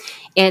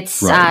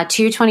 It's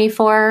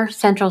 2:24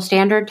 Central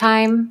Standard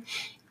Time,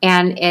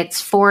 and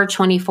it's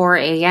 4:24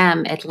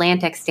 a.m.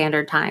 Atlantic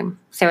Standard Time.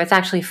 So it's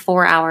actually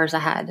 4 hours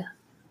ahead.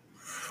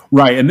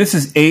 Right, and this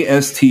is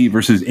AST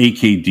versus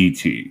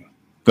AKDT.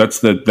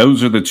 Those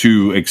are the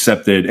two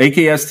accepted.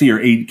 AKST or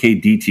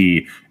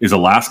AKDT is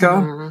Alaska.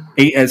 Mm-hmm.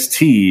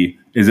 AST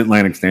is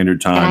Atlantic Standard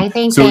Time. And I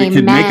think so it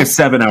could make a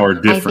 7-hour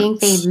difference. I think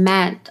they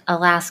meant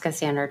Alaska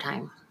Standard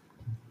Time.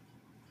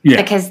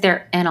 Yeah, because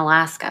they're in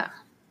Alaska.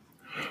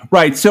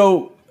 Right.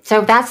 So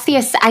that's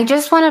I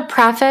just want to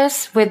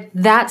preface with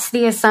that's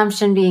the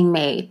assumption being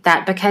made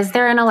that because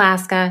they're in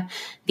Alaska,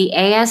 the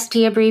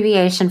AST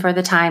abbreviation for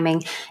the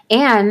timing,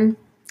 and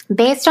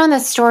based on the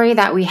story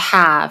that we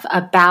have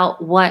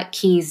about what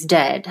Keys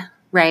did,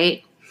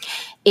 right,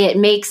 it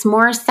makes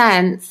more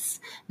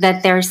sense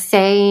that they're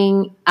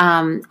saying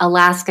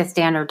Alaska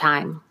Standard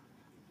Time.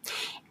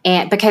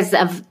 And because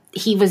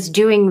he was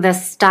doing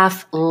this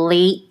stuff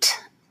late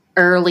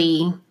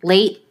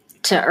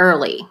to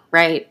early,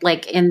 right?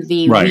 Like in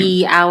the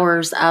wee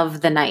hours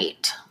of the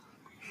night.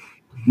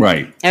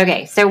 Right.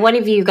 Okay. So what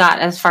have you got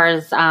as far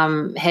as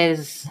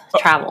his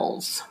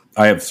travels?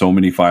 I have so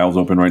many files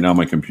open right now.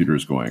 My computer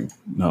is going,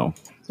 no.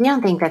 You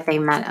don't think that they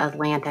meant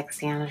Atlantic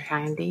Standard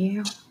Time, do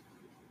you?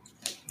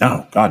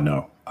 No, God,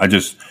 no. I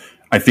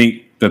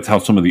think that's how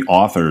some of the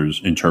authors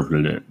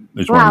interpreted it.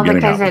 Well,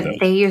 because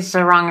they used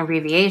the wrong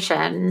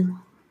abbreviation.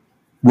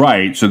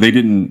 Right. So they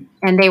didn't.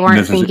 And they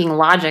weren't thinking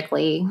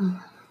logically.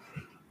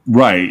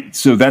 Right.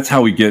 So that's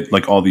how we get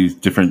like all these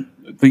different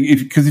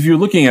things. Because if you're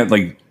looking at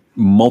like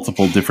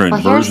multiple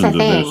different versions of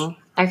this.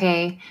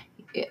 Okay.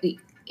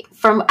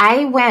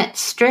 I went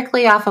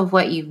strictly off of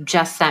what you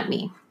just sent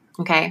me.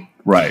 Okay.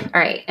 Right.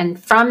 All right.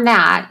 And from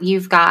that,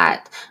 you've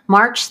got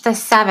March the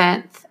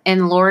 7th in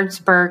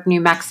Lordsburg,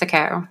 New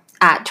Mexico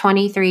at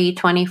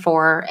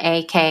 23:24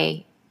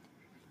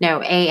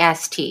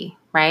 AST,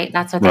 right?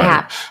 That's what they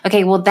have.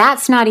 Okay. Well,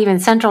 that's not even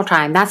Central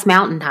Time. That's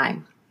Mountain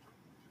Time.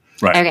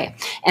 Right. Okay.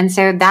 And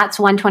so that's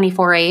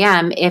 1:24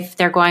 a.m. if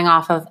they're going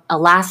off of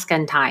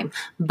Alaskan time.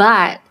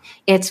 But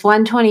it's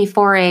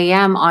 1:24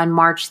 a.m. on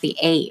March the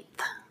 8th,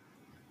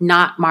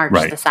 not March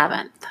the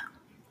 7th.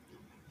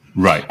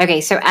 Right. Okay.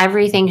 So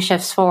everything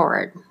shifts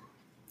forward.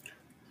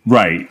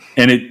 Right.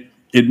 And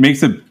it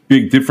makes a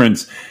big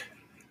difference.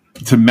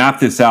 To map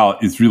this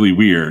out is really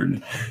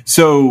weird.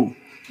 So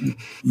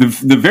the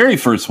very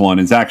first one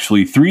is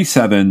actually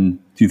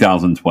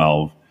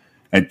 3/7/2012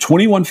 at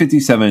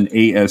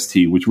 21:57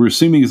 AST, which we're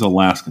assuming is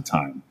Alaska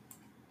time.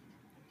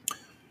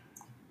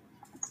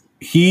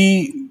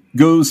 He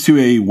goes to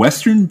a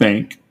Western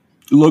bank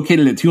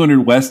located at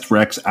 200 West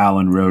Rex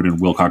Allen Road in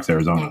Wilcox,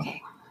 Arizona.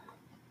 Okay.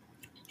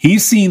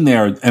 He's seen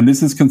there, and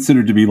this is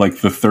considered to be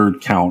like the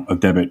third count of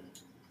debit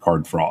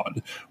card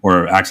fraud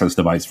or access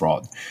device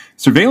fraud.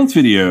 Surveillance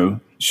video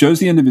shows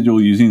the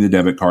individual using the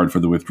debit card for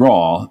the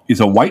withdrawal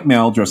is a white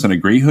male dressed in a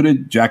gray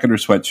hooded jacket or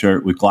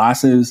sweatshirt with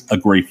glasses, a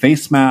gray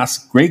face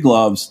mask, gray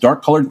gloves,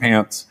 dark colored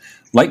pants,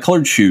 light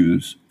colored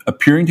shoes,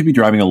 appearing to be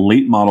driving a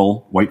late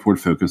model white Ford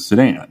Focus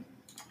sedan.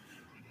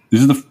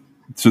 This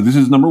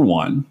is number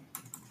one.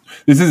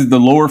 This is the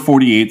lower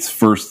 48's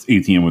first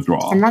ATM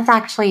withdrawal. And that's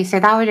actually, so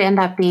that would end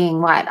up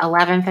being what,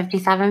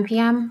 11:57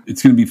 p.m.?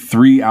 It's going to be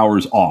 3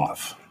 hours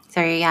off.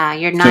 So yeah,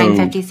 you're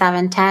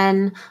 9:57,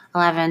 10,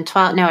 11,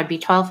 12. No, it'd be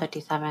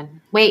 12:57.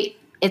 Wait,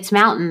 it's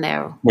Mountain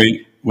though.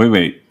 Wait.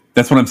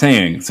 That's what I'm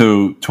saying.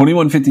 So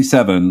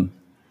 21:57.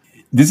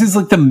 This is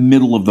like the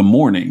middle of the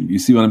morning. You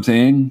see what I'm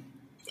saying?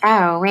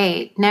 Oh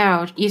wait,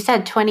 no, you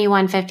said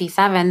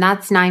 21:57.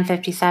 That's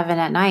 9:57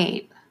 at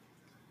night.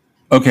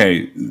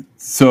 Okay,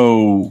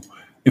 so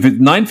if it's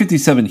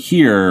 9:57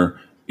 here,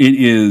 it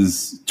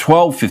is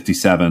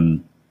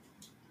 12:57,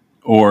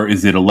 or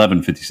is it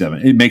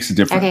 11:57? It makes a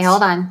difference. Okay,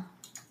 hold on.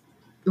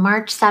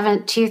 March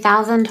 7th,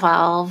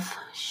 2012,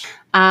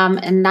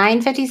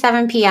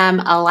 9:57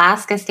 p.m.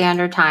 Alaska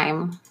Standard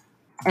Time,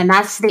 and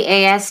that's the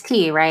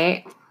AST,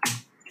 right?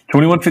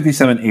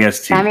 21:57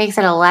 AST. That makes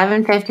it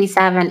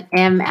 11:57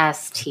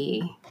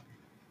 MST.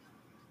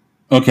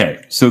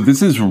 Okay, so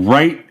this is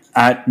right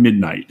at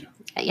midnight.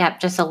 Yep,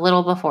 just a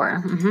little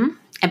before.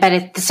 But that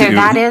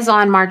is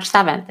on March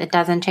 7th. It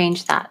doesn't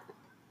change that.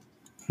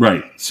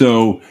 Right.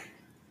 So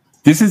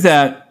this is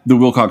at the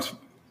Wilcox,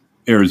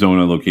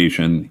 Arizona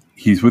location.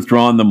 He's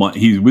withdrawn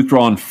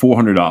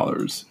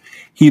 $400.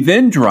 He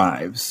then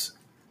drives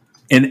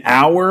an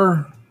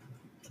hour,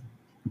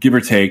 give or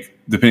take,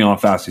 depending on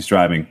how fast he's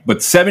driving,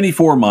 but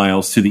 74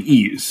 miles to the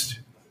east.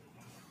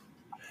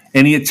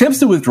 And he attempts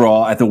to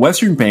withdraw at the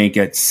Western Bank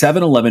at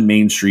 711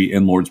 Main Street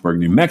in Lordsburg,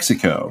 New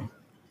Mexico.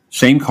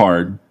 Same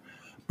card,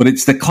 but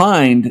it's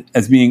declined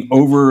as being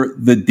over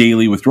the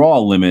daily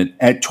withdrawal limit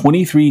at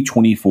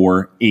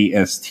 23:24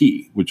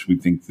 AST, which we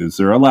think is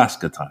their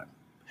Alaska time.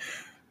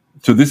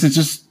 So this is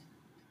just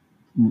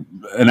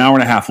an hour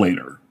and a half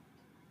later.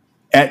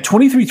 At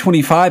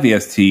 23:25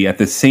 AST, at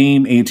the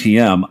same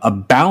ATM, a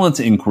balance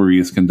inquiry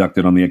is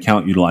conducted on the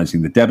account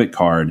utilizing the debit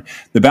card.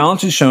 The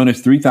balance is shown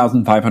as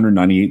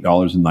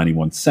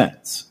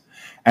 $3,598.91.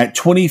 At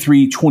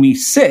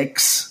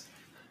 23:26,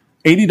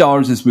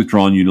 $80 is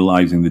withdrawn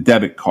utilizing the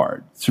debit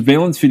card.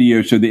 Surveillance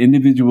video showed the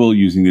individual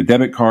using the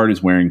debit card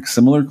is wearing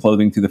similar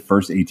clothing to the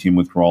first ATM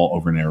withdrawal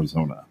over in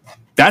Arizona.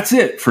 That's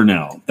it for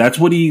now. That's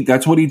what he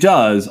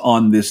does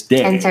on this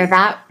day. And so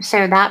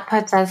that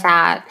puts us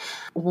at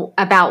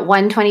about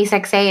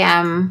 1:26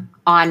 a.m.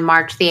 on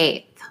March the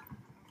 8th.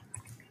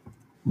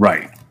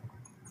 Right.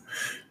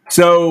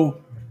 So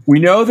we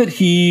know that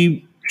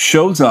he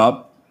shows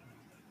up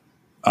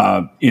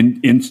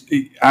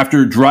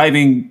after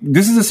driving.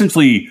 This is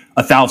essentially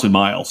 1,000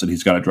 miles that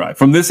he's got to drive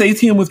from this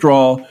ATM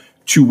withdrawal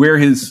to where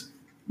his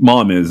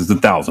mom is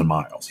 1,000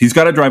 miles. He's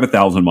got to drive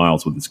 1,000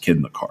 miles with his kid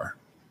in the car.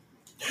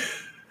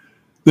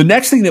 The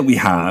next thing that we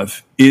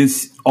have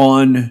is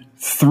on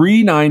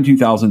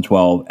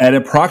 3/9/2012 at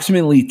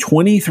approximately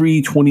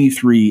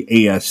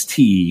 23:23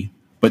 AST,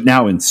 but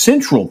now in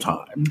Central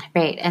Time.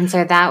 Right, and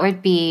so that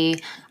would be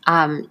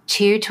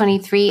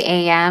 2:23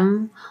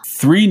 a.m.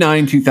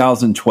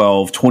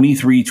 3/9/2012,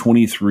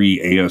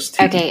 23:23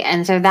 AST. Okay,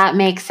 and so that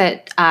makes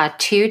it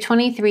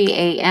 2:23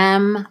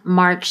 a.m.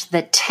 March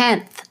the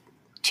 10th,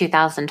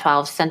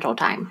 2012 Central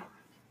Time.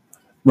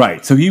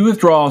 Right. So he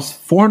withdraws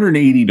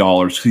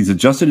 $480. He's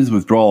adjusted his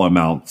withdrawal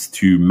amounts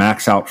to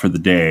max out for the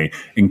day,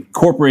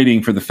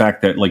 incorporating for the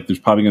fact that there's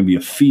probably going to be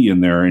a fee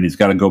in there, and he's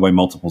got to go by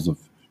multiples of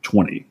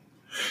 20.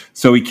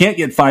 So he can't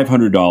get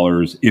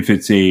 $500 if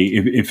it's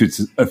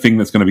a thing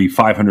that's going to be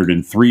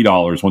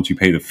 $503 once you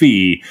pay the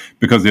fee,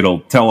 because it'll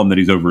tell him that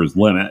he's over his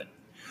limit.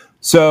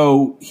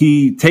 So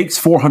he takes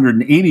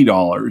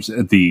 $480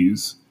 at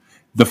these.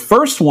 The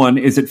first one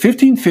is at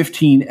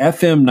 1515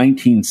 FM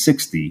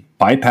 1960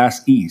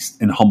 Bypass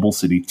East in Humble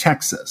City,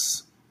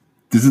 Texas.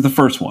 This is the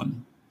first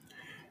one.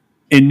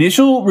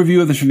 Initial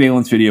review of the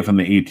surveillance video from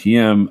the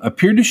ATM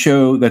appeared to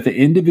show that the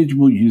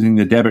individual using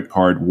the debit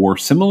card wore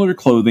similar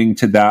clothing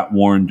to that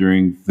worn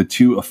during the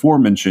two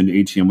aforementioned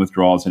ATM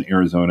withdrawals in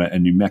Arizona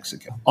and New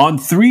Mexico. On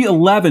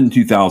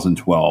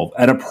 3/11/2012,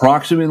 at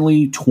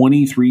approximately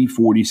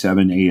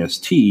 23:47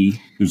 AST,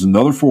 there's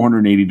another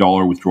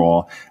 $480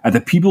 withdrawal at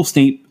the People's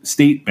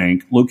State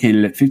Bank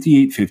located at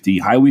 5850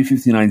 Highway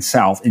 59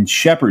 South in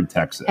Shepherd,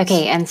 Texas.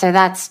 Okay, and so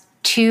that's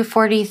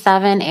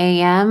 2:47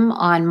 a.m.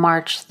 on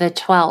March the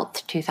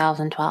 12th,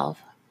 2012.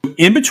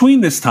 In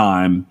between this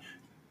time,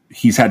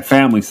 he's had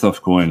family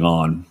stuff going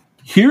on.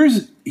 Here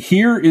is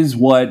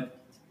what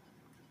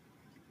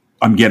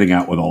I'm getting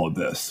at with all of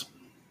this.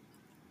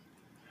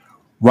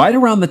 Right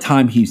around the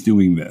time he's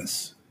doing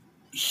this,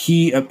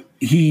 he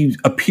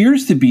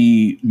appears to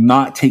be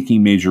not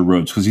taking major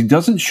roads because he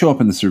doesn't show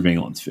up in the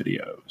surveillance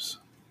videos.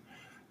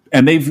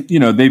 And they've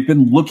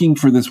been looking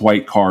for this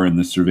white car in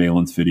the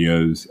surveillance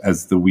videos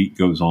as the week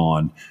goes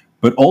on.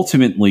 But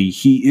ultimately,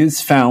 he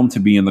is found to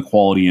be in the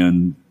Quality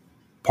Inn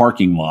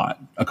parking lot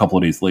a couple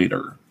of days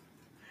later.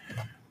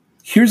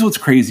 Here's what's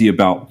crazy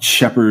about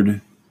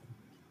Shepherd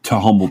to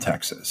Humble,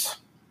 Texas,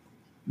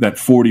 that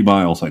 40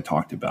 miles I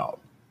talked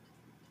about.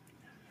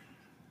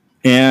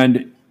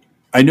 And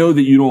I know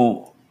that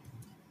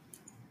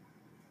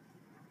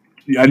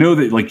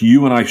like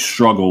you and I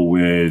struggle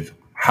with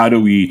how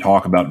do we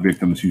talk about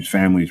victims whose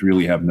families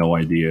really have no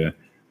idea.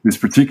 This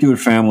particular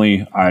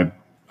family, I've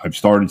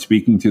started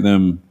speaking to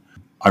them.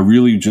 I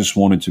really just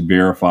wanted to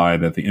verify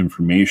that the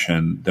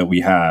information that we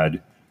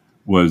had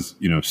was,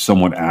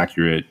 somewhat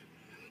accurate.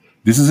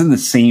 This is in the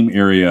same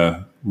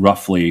area,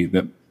 roughly,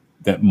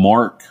 that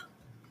Mark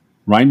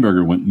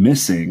Reinberger went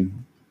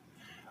missing,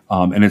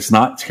 and it's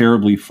not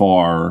terribly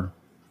far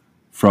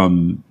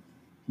from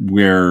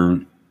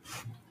where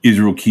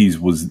Israel Keys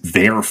was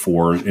there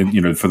for,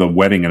 and for the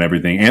wedding and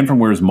everything, and from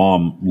where his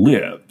mom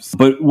lives.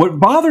 But what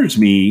bothers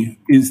me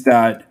is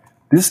that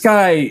this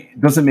guy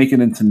doesn't make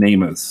it into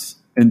NamUs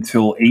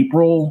until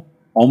April,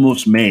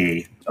 almost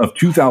May of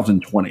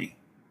 2020.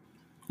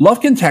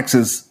 Lufkin,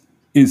 Texas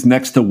is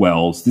next to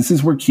Wells. This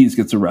is where Keys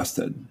gets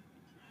arrested.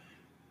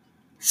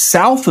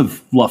 South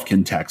of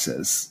Lufkin,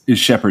 Texas is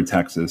Shepherd,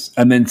 Texas.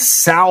 And then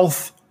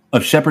south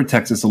of Shepherd,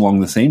 Texas,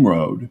 along the same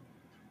road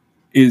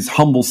is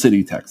Humble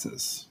City,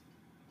 Texas.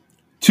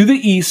 To the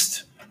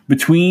east,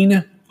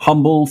 between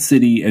Humble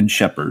City and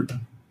Shepherd,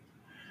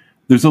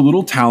 there's a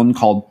little town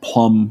called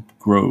Plum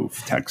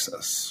Grove,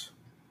 Texas.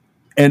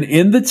 And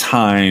in the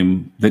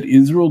time that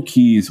Israel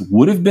Keys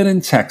would have been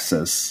in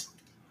Texas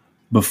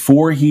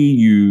before he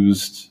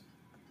used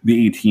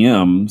the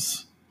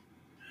ATMs,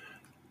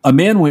 a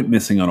man went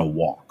missing on a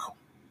walk.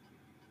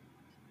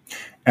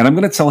 And I'm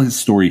going to tell his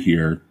story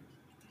here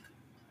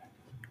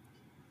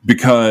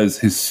because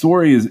his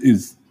story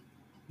is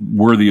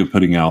worthy of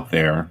putting out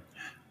there.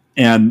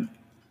 And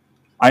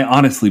I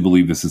honestly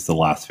believe this is the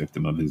last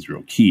victim of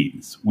Israel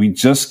Keys. We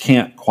just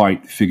can't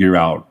quite figure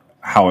out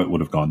how it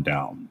would have gone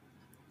down.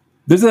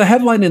 There's a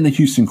headline in the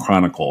Houston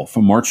Chronicle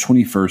from March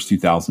 21st,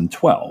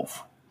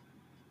 2012.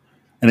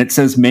 And it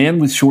says, man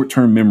with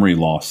short-term memory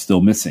loss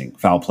still missing.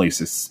 Foul play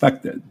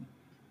suspected.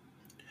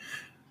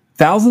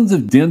 Thousands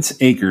of dense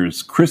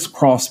acres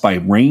crisscrossed by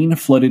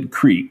rain-flooded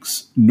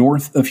creeks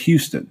north of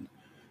Houston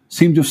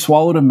seem to have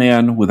swallowed a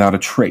man without a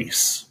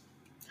trace.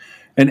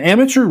 An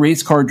amateur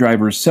race car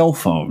driver's cell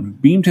phone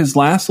beamed his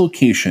last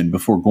location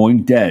before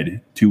going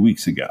dead 2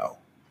 weeks ago.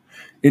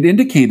 It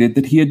indicated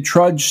that he had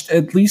trudged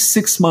at least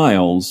 6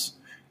 miles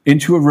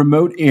into a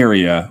remote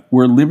area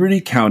where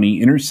Liberty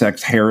County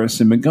intersects Harris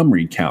and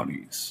Montgomery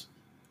counties.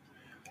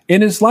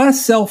 In his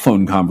last cell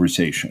phone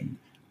conversation,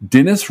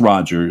 Dennis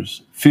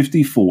Rogers,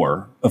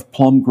 54, of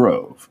Plum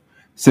Grove,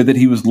 said that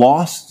he was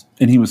lost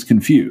and he was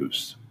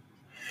confused.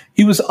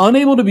 He was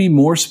unable to be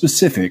more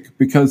specific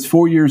because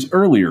 4 years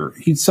earlier,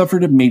 he'd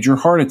suffered a major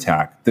heart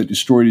attack that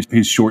destroyed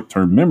his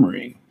short-term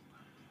memory.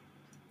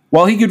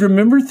 While he could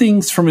remember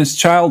things from his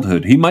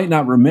childhood, he might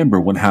not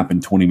remember what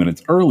happened 20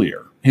 minutes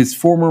earlier, his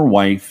former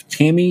wife,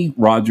 Tammy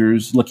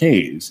Rogers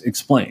Lacaze,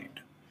 explained.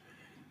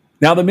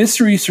 Now, the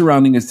mystery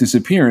surrounding his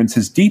disappearance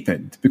has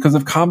deepened because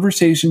of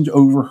conversations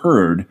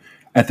overheard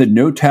at the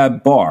No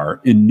Tab Bar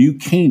in New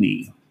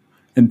Caney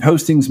and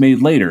postings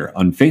made later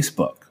on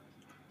Facebook.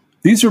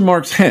 These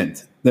remarks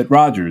hint that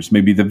Rogers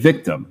may be the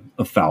victim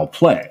of foul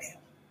play.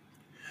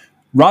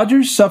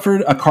 Rogers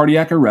suffered a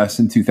cardiac arrest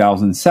in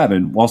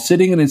 2007 while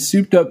sitting in his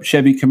souped-up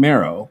Chevy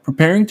Camaro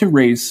preparing to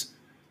race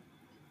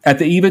at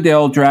the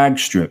Evadale drag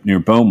strip near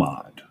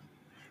Beaumont.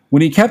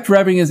 When he kept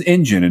revving his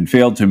engine and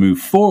failed to move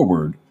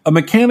forward, a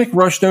mechanic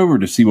rushed over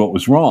to see what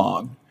was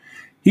wrong.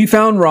 He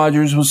found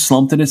Rogers was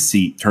slumped in his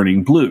seat,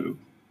 turning blue.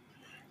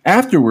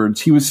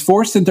 Afterwards, he was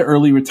forced into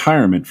early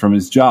retirement from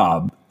his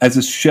job as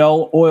a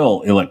Shell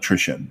oil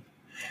electrician.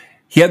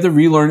 He had to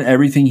relearn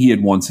everything he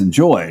had once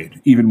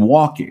enjoyed, even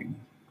walking.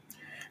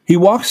 He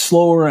walks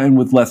slower and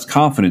with less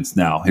confidence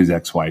now, his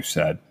ex-wife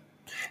said.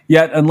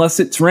 Yet, unless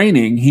it's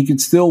raining, he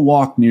could still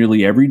walk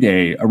nearly every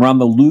day around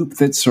the loop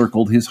that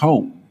circled his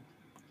home.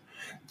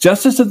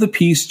 Justice of the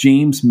Peace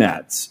James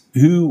Metz,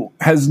 who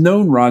has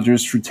known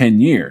Rogers for 10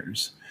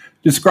 years,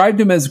 described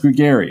him as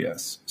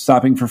gregarious,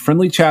 stopping for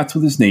friendly chats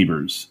with his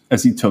neighbors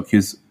as he took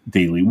his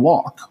daily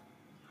walk.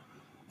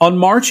 On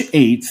March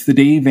 8th, the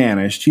day he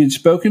vanished, he had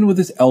spoken with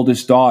his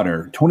eldest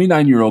daughter,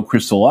 29-year-old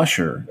Crystal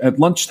Usher, at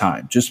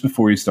lunchtime, just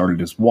before he started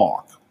his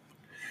walk.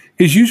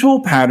 His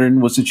usual pattern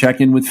was to check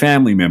in with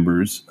family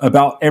members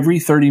about every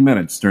 30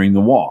 minutes during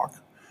the walk,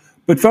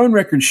 but phone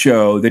records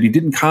show that he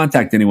didn't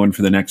contact anyone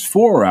for the next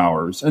 4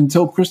 hours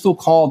until Crystal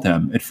called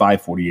him at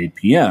 5:48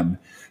 p.m.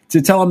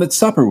 to tell him that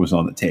supper was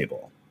on the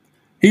table.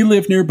 He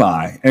lived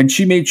nearby, and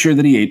she made sure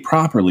that he ate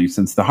properly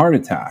since the heart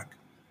attack.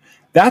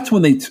 That's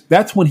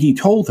when he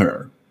told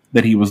her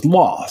that he was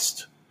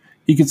lost.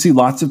 He could see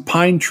lots of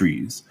pine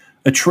trees,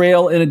 a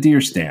trail, and a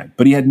deer stand,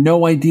 but he had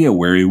no idea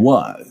where he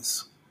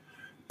was.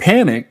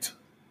 Panicked,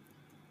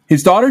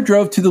 his daughter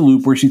drove to the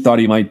loop where she thought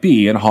he might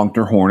be and honked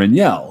her horn and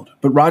yelled,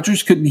 but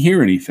Rogers couldn't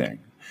hear anything.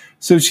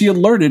 So she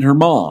alerted her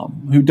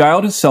mom, who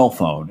dialed his cell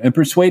phone and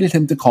persuaded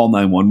him to call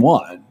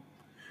 911.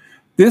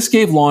 This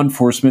gave law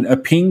enforcement a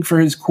ping for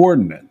his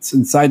coordinates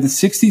inside the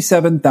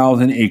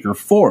 67,000-acre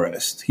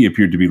forest he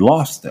appeared to be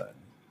lost in.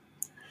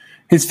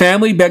 His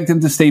family begged him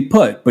to stay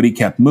put, but he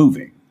kept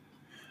moving.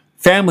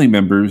 Family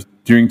members,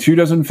 during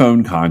 24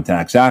 phone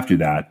contacts after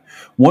that,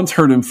 once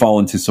heard him fall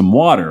into some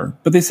water,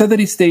 but they said that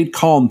he stayed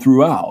calm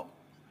throughout.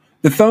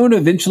 The phone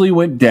eventually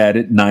went dead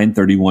at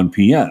 9:31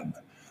 p.m.,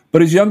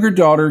 but his younger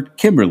daughter,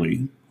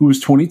 Kimberly, who was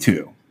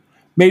 22,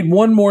 made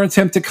one more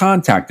attempt to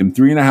contact him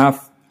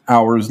 3.5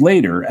 hours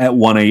later at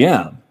 1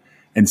 a.m.,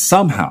 and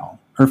somehow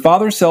her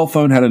father's cell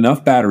phone had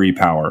enough battery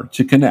power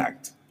to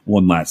connect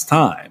one last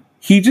time.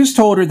 He just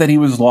told her that he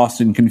was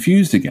lost and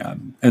confused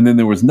again, and then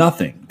there was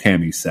nothing,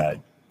 Tammy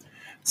said.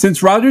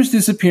 Since Rogers'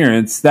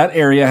 disappearance, that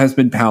area has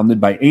been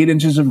pounded by 8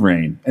 inches of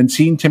rain and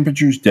seen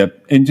temperatures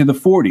dip into the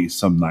 40s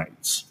some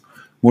nights.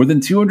 More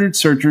than 200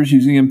 searchers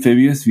using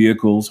amphibious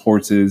vehicles,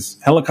 horses,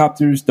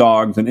 helicopters,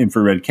 dogs, and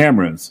infrared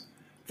cameras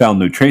found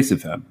no trace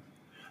of him.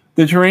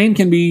 The terrain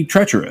can be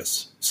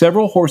treacherous.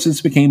 Several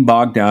horses became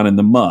bogged down in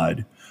the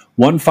mud.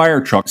 One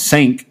fire truck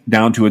sank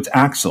down to its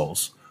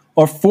axles.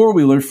 A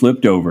four-wheeler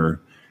flipped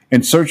over,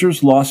 and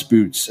searchers lost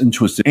boots and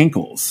twisted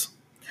ankles.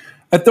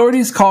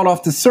 Authorities called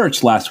off the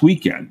search last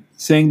weekend,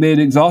 saying they had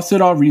exhausted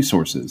all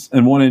resources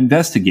and want to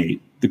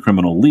investigate the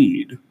criminal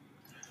lead.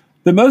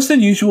 The most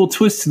unusual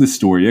twist to the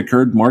story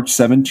occurred March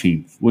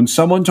 17th, when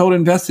someone told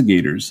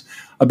investigators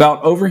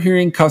about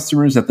overhearing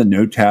customers at the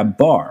No Tab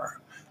Bar,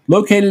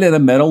 located in a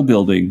metal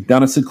building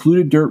down a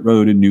secluded dirt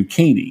road in New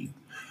Caney,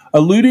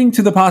 alluding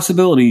to the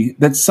possibility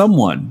that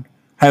someone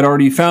had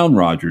already found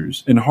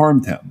Rogers and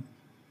harmed him.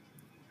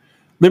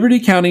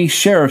 Liberty County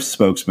Sheriff's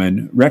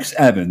spokesman Rex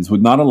Evans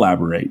would not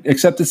elaborate,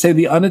 except to say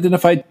the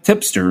unidentified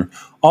tipster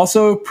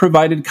also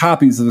provided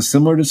copies of a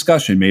similar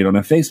discussion made on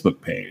a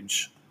Facebook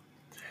page.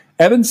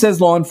 Evans says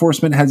law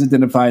enforcement has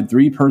identified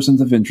 3 persons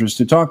of interest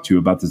to talk to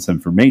about this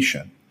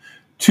information.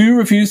 2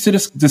 refused to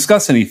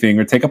discuss anything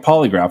or take a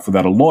polygraph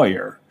without a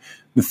lawyer.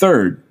 The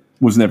third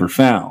was never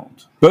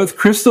found. Both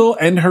Crystal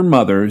and her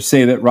mother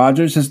say that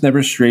Rogers has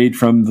never strayed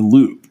from the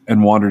loop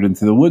and wandered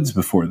into the woods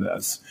before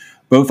this.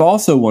 Both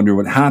also wonder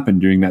what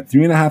happened during that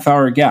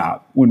 3.5-hour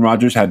gap when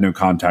Rogers had no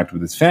contact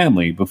with his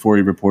family before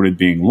he reported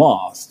being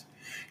lost.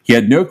 He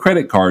had no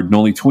credit card and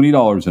only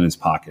 $20 in his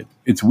pocket.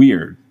 It's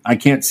weird. I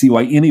can't see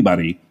why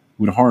anybody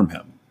would harm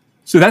him.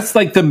 So that's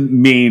like the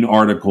main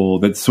article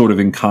that sort of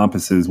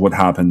encompasses what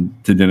happened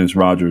to Dennis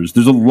Rogers.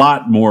 There's a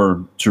lot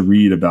more to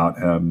read about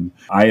him.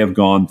 I have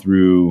gone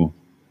through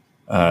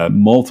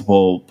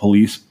multiple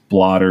police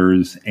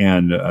blotters,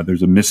 and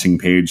there's a missing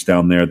page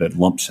down there that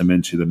lumps him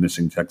into the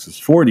missing Texas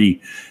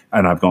 40.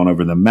 And I've gone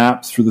over the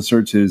maps for the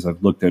searches.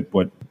 I've looked at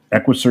what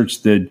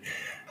EquiSearch did.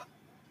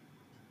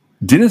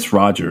 Dennis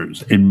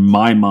Rogers, in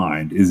my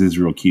mind, is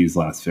Israel Key's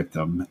last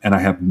victim, and I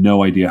have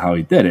no idea how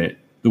he did it.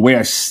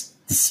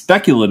 The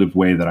speculative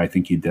way that I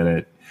think he did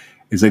it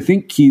is I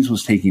think Keyes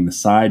was taking the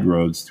side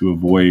roads to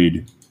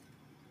avoid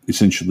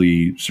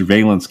essentially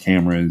surveillance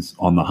cameras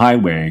on the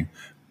highway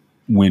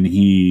when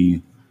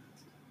he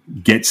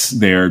gets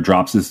there,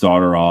 drops his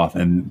daughter off,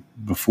 and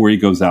before he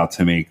goes out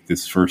to make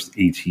this first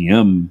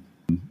ATM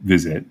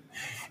visit.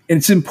 And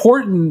it's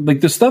important,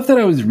 like the stuff that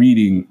I was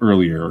reading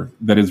earlier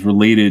that is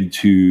related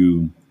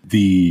to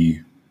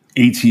the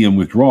ATM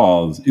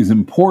withdrawals is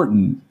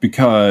important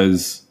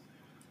because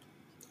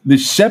the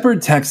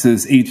Shepherd,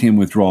 Texas ATM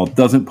withdrawal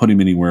doesn't put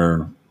him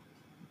anywhere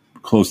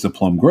close to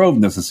Plum Grove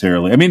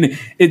necessarily. I mean,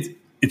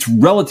 it's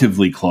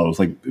relatively close,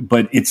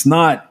 but it's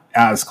not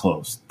as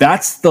close.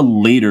 That's the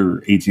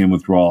later ATM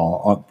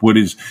withdrawal.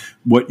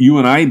 What you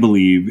and I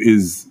believe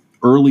is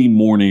early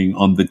morning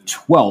on the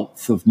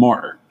 12th of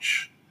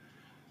March.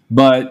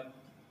 But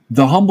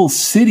the Humble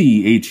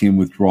City ATM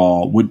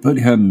withdrawal would put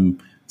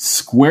him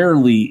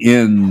squarely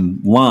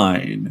in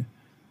line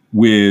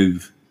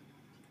with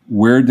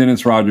where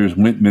Dennis Rogers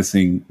went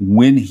missing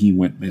when he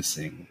went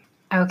missing.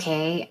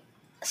 Okay.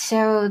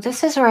 So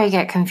this is where I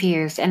get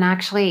confused, and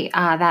actually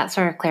that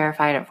sort of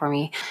clarified it for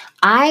me.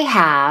 I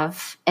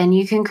have, and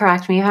you can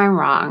correct me if I'm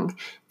wrong,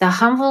 the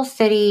Humble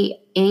City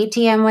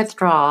ATM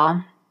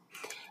withdrawal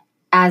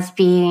as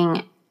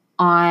being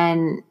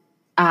on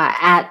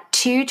at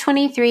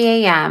 2:23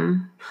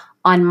 a.m.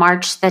 on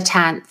March the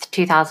 10th,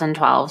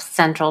 2012,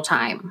 Central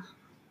Time.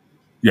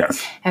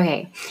 Yes.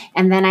 Okay.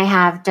 And then I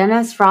have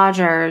Dennis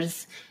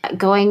Rogers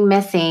going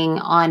missing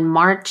on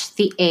March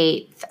the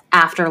 8th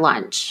after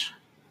lunch.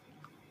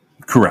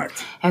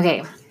 Correct.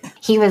 Okay.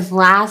 He was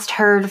last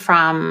heard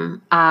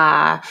from,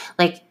 I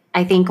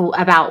think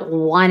about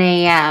 1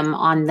 a.m.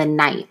 on the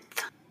 9th.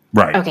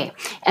 Right. Okay.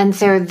 And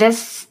so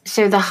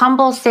the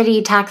Humble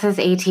City, Texas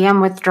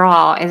ATM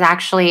withdrawal is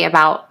actually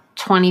about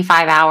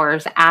 25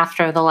 hours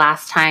after the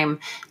last time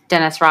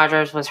Dennis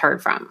Rogers was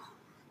heard from.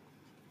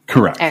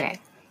 Correct. Okay.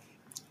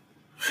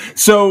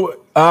 So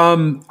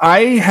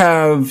I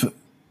have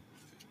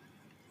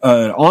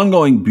an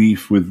ongoing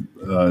beef with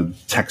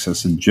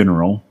Texas in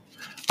general.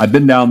 I've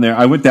been down there.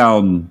 I went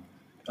down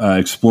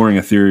exploring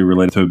a theory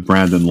related to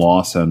Brandon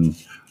Lawson,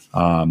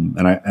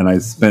 and I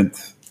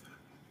spent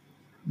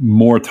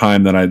more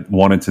time than I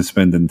wanted to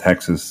spend in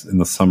Texas in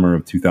the summer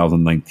of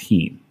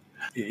 2019.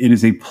 It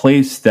is a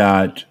place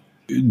that,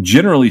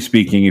 generally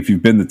speaking, if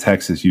you've been to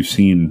Texas, you've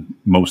seen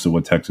most of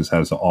what Texas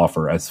has to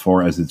offer as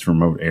far as its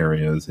remote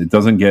areas. It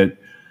doesn't get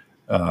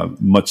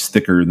much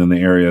thicker than the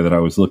area that I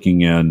was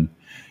looking in.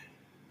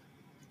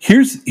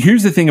 Here's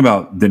the thing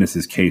about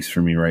Dennis's case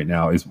for me right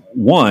now is,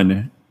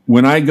 one,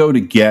 when I go to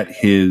get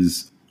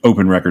his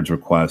open records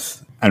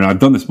request, and I've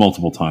done this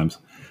multiple times,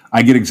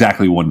 I get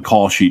exactly one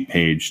call sheet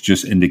page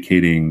just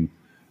indicating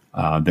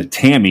that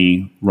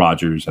Tammy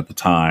Rogers at the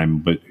time,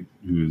 but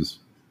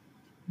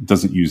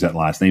doesn't use that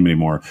last name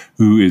anymore,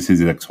 who is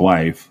his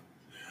ex-wife,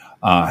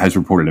 has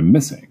reported him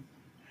missing.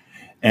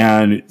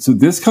 And so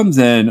this comes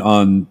in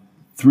on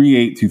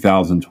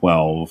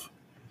 3/8/2012,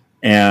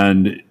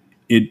 and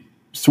it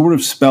sort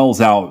of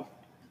spells out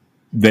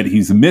that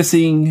he's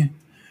missing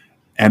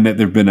and that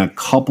there have been a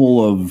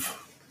couple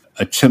of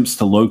attempts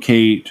to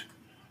locate,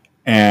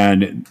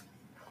 and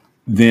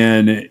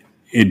then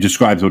it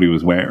describes what he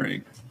was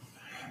wearing.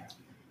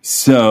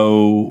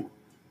 So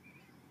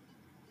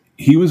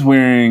he was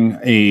wearing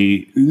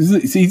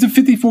he's a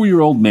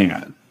 54-year-old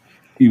man.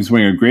 He was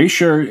wearing a gray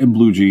shirt and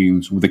blue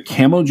jeans with a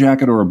camo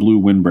jacket or a blue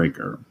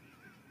windbreaker.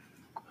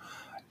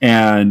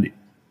 And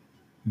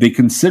they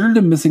considered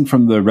him missing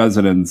from the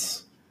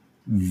residence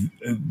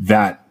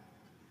that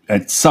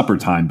at supper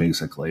time,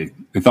 basically.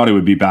 They thought he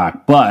would be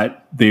back,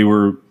 but they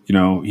were,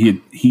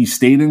 he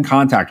stayed in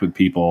contact with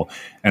people.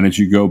 And as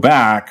you go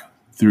back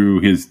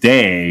through his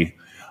day,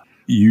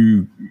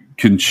 you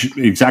can,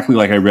 exactly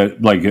like it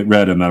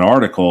read in that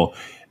article,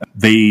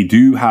 they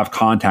do have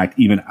contact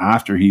even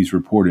after he's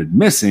reported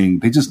missing.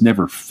 They just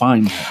never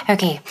find him.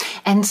 Okay.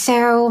 And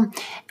so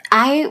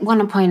I want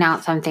to point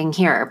out something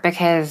here,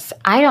 because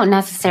I don't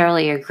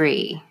necessarily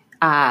agree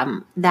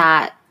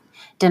that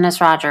Dennis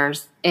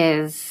Rogers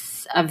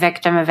is a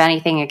victim of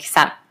anything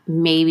except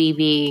maybe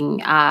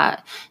being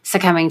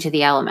succumbing to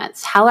the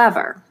elements.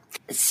 However,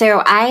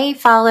 so I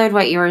followed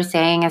what you were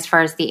saying as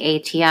far as the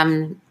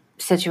ATM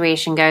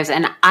situation goes,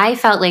 and I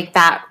felt like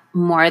that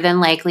more than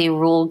likely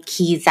ruled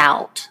Keys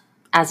out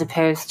as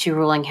opposed to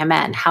ruling him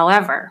in.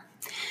 However,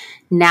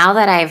 now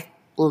that I've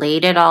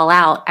laid it all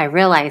out, I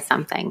realize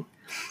something.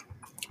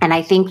 And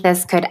I think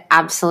this could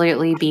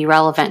absolutely be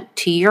relevant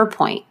to your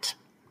point.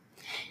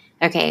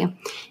 Okay.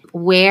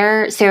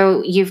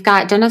 So you've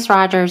got Dennis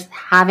Rogers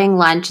having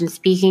lunch and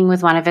speaking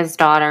with one of his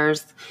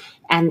daughters,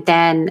 and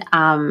then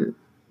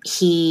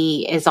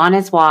he is on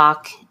his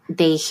walk.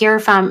 They hear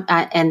from,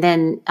 and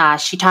then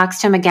she talks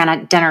to him again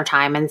at dinner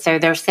time. And so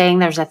they're saying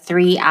there's a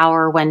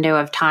 3-hour window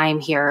of time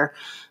here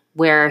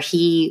where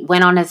he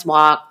went on his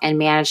walk and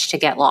managed to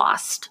get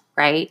lost,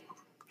 right?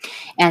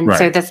 And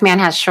so this man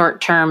has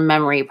short-term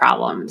memory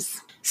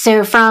problems.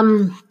 So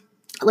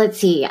let's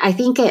see, I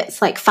think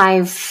it's like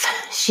 5,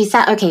 she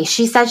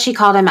said she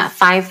called him at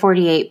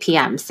 5:48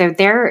 p.m. So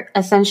they're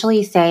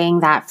essentially saying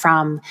that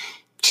from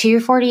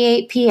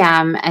 2:48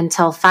 p.m.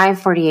 until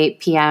 5:48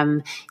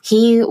 p.m.,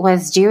 he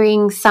was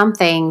doing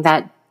something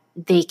that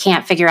they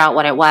can't figure out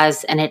what it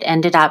was, and it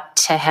ended up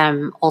to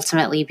him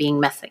ultimately being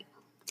missing.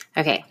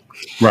 Okay.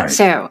 Right.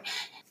 So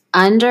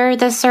under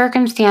the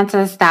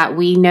circumstances that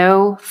we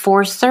know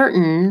for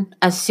certain,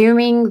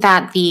 assuming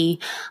that the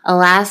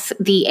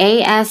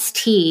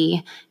AST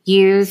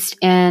used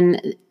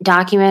in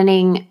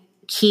documenting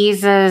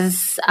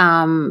Keys's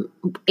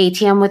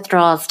ATM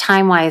withdrawals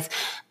time-wise,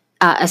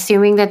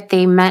 assuming that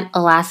they meant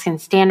Alaskan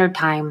Standard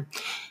Time,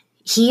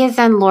 he is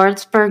in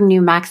Lordsburg,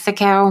 New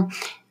Mexico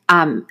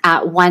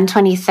at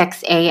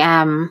 1:26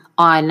 a.m.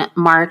 on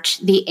March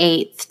the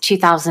 8th,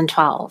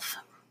 2012.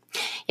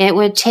 It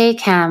would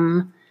take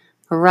him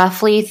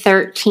roughly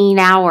 13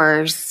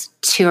 hours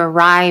to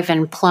arrive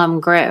in Plum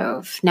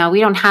Grove. Now, we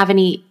don't have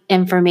any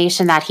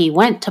information that he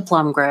went to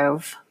Plum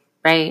Grove,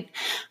 right?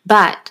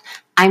 But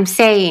I'm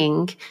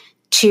saying,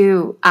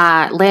 to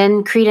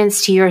lend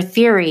credence to your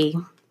theory,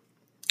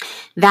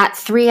 that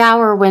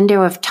 3-hour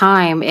window of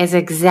time is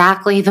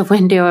exactly the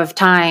window of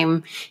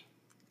time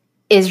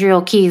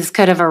Israel Keys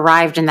could have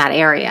arrived in that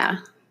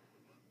area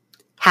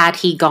had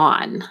he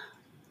gone.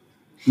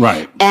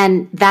 Right.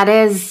 And that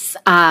is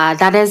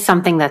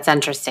something that's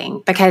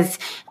interesting, because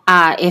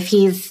if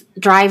he's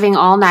driving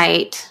all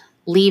night,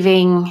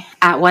 leaving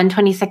at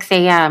 1:26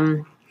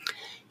 a.m.,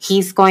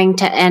 he's going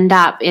to end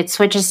up, it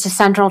switches to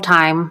Central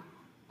Time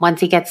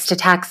once he gets to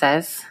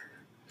Texas.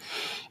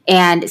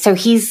 And so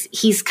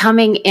he's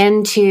coming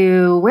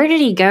into, where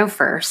did he go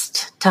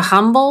first? To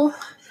Humble?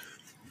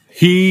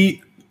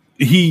 He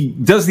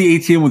does the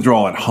ATM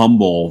withdrawal at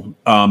Humble,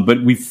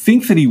 but we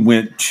think that he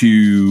went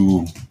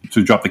to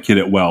drop the kid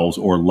at Wells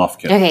or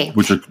Lufkin, okay,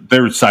 which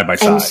they're side by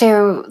side. And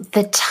so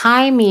the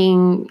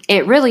timing,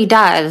 it really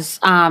does.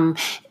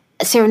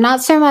 So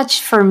not so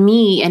much for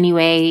me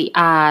anyway.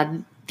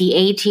 The the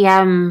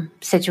ATM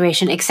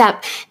situation,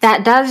 except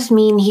that does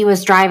mean he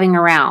was driving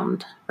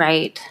around,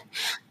 right?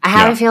 I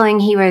have a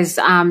feeling he was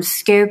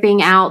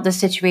scoping out the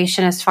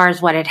situation as far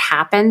as what had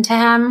happened to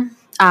him.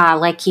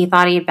 Like he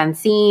thought he had been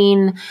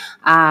seen.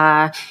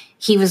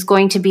 He was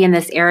going to be in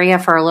this area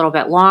for a little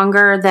bit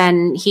longer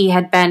than he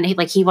had been.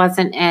 He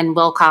wasn't in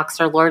Wilcox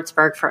or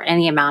Lordsburg for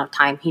any amount of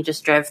time. He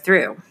just drove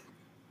through.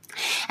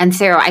 And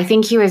so I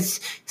think he was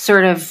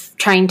sort of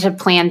trying to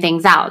plan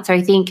things out. So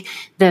I think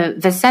the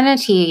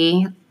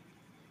vicinity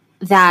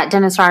that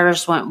Dennis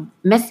Rogers went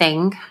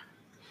missing,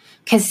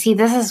 because see,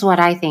 this is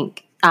what I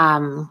think.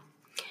 And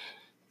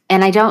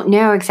I don't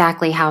know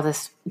exactly how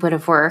this would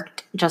have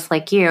worked, just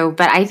like you,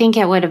 but I think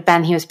it would have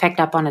been he was picked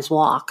up on his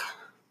walk.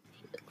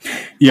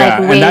 Yeah.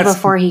 Like way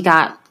before he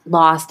got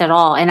lost at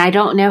all. And I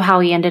don't know how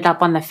he ended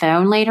up on the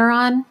phone later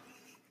on.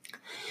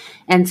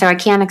 And so I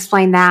can't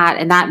explain that,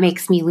 and that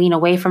makes me lean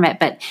away from it.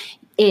 But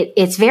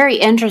it's very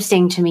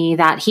interesting to me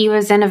that he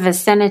was in a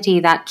vicinity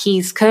that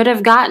Keyes could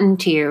have gotten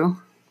to,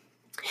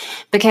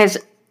 because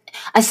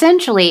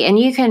essentially, and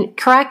you can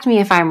correct me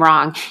if I'm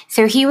wrong,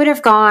 so he would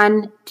have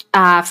gone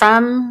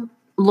from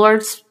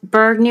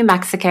Lordsburg, New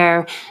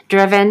Mexico,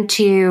 driven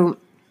to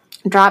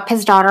drop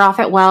his daughter off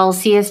at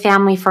Wells, see his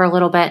family for a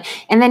little bit,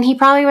 and then he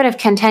probably would have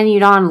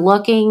continued on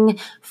looking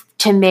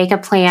to make a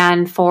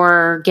plan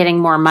for getting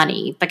more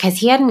money, because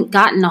he hadn't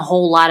gotten a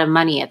whole lot of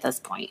money at this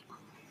point.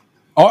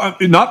 Oh,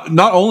 not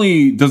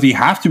only does he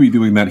have to be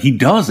doing that, he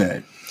does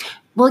it.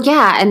 Well,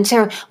 yeah. And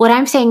so what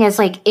I'm saying is,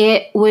 like,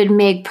 it would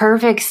make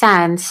perfect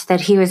sense that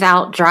he was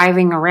out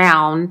driving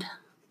around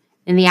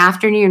in the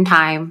afternoon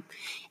time,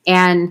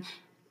 and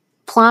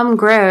Plum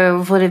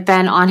Grove would have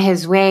been on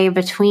his way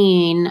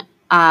between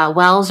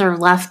Wells or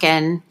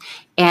Lufkin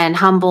and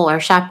Humble or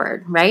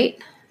Shepherd, right?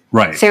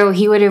 Right. So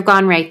he would have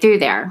gone right through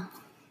there.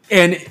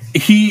 And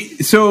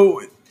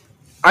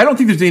I don't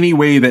think there's any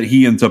way that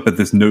he ends up at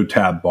this no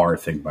tab bar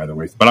thing, by the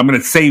way. But I'm going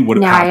to say what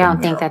happened. No, I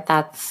don't there. think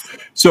that's.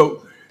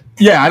 So,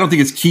 yeah, I don't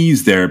think it's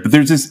Keyes there. But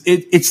there's this.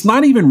 It's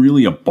not even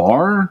really a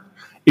bar.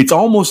 It's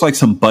almost like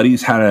some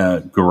buddies had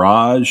a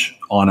garage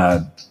on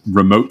a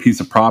remote piece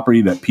of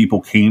property that people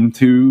came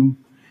to,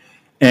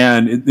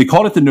 and they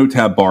called it the no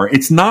tab bar.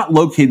 It's not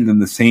located in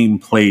the same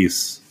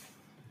place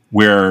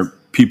where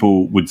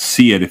people would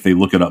see it if they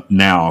look it up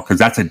now, because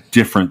that's a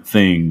different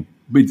thing.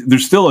 But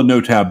there's still a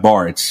no-tab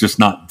bar. It's just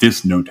not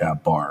this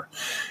no-tab bar.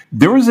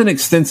 There was an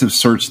extensive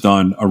search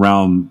done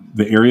around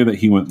the area that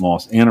he went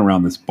lost and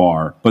around this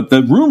bar. But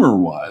the rumor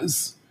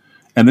was,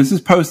 and this is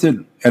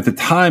posted, at the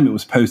time it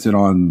was posted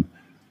on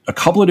a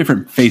couple of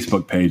different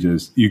Facebook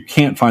pages. You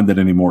can't find that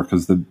anymore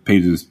because the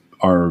pages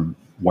are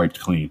wiped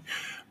clean.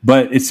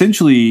 But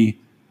essentially,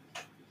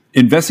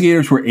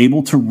 investigators were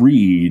able to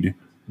read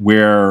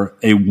where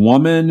a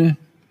woman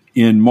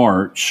in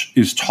March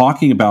is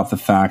talking about the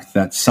fact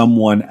that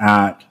someone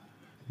at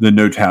the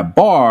No Tab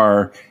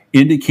bar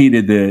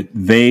indicated that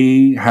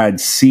they had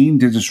seen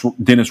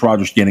Dennis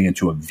Rogers getting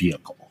into a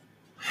vehicle.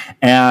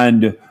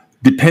 And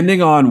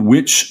depending on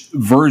which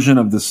version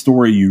of the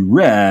story you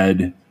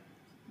read,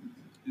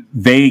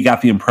 they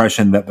got the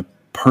impression that the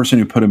person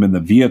who put him in the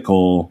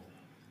vehicle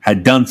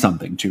had done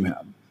something to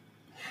him.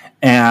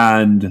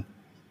 And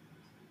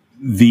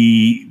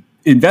the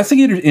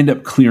investigators end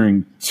up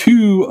clearing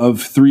 2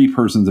 of 3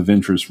 persons of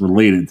interest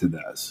related to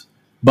this,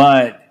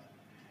 but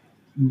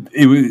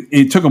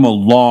it took them a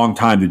long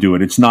time to do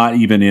it. It's not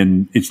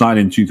in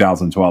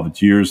 2012.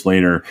 It's years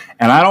later,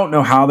 and I don't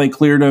know how they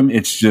cleared them.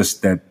 It's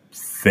just that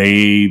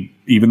they,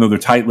 even though they're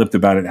tight-lipped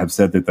about it, have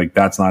said that like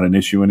that's not an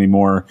issue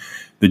anymore.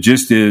 The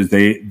gist is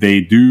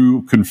they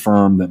do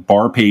confirm that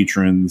bar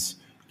patrons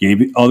gave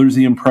others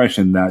the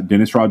impression that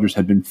Dennis Rogers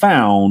had been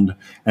found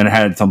and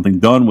had something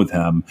done with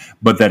him,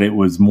 but that it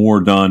was more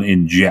done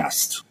in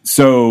jest.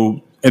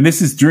 So, and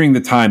this is during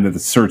the time that the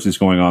search is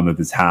going on that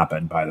this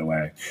happened, by the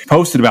way.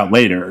 Posted about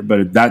later,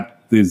 but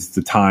that is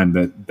the time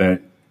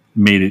that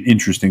made it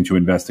interesting to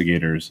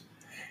investigators.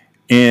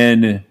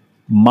 In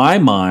my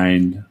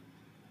mind,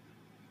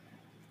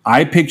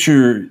 I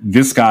picture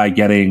this guy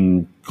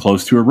getting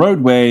close to a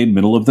roadway,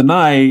 middle of the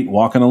night,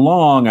 walking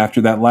along after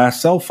that last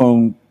cell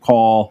phone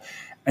call.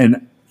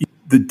 And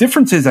the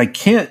difference is I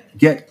can't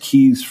get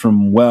Keyes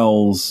from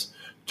Wells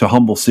to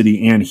Humble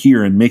City and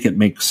here and make it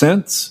make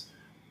sense.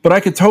 But I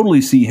could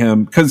totally see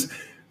him, because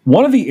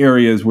one of the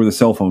areas where the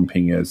cell phone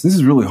ping is, this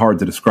is really hard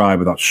to describe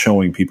without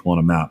showing people on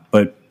a map,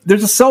 but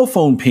there's a cell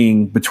phone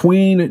ping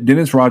between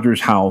Dennis Rogers'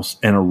 house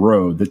and a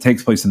road that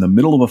takes place in the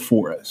middle of a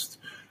forest,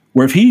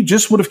 where if he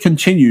just would have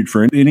continued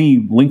for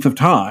any length of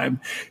time,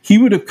 he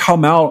would have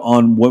come out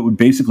on what would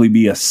basically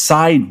be a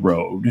side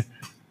road.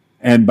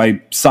 And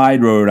by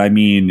side road, I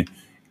mean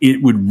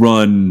it would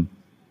run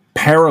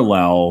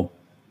parallel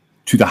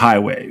to the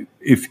highway.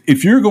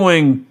 If you're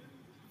going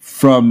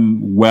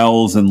from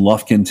Wells and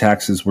Lufkin,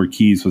 Texas, where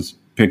Keyes was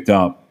picked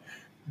up,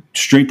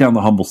 straight down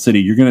the Humble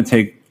City, you're going to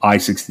take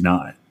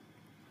I-69.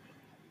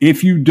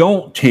 If you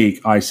don't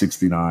take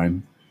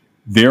I-69,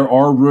 there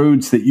are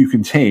roads that you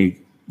can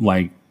take,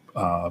 like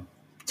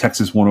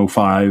Texas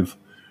 105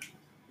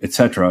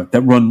 etc.,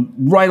 that run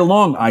right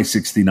along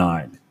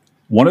I-69.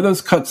 One of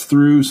those cuts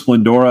through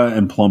Splendora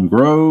and Plum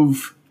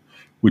Grove,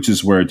 which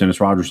is where Dennis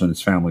Rogers and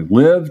his family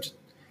lived.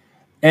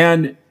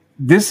 And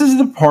this is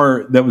the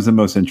part that was the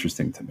most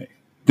interesting to me.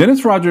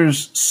 Dennis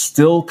Rogers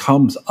still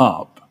comes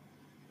up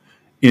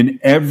in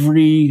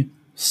every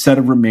set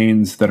of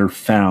remains that are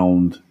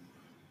found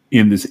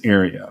in this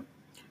area.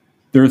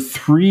 There are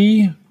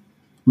 3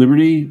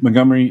 Liberty,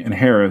 Montgomery, and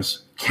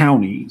Harris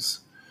counties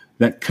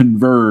that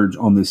converge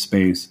on this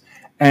space.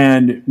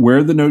 And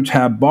where the No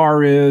Tab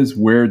bar is,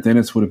 where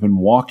Dennis would have been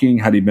walking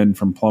had he been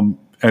from Plum,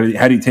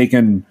 had he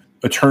taken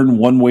a turn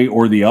one way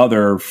or the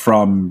other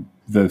from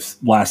the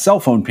last cell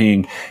phone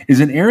ping, is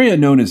an area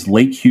known as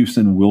Lake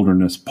Houston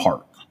Wilderness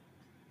Park.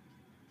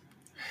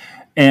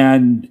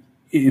 And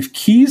if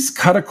Keyes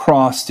cut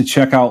across to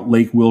check out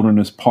Lake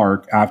Wilderness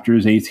Park after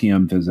his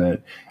ATM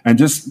visit and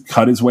just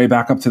cut his way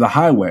back up to the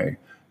highway,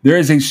 there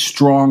is a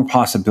strong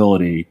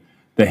possibility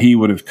that he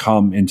would have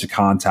come into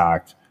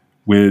contact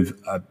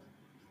with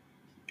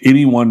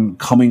anyone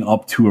coming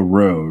up to a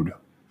road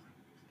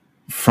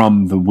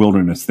from the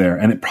wilderness there.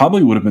 And it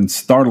probably would have been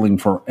startling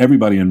for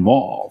everybody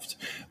involved.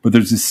 But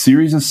there's a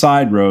series of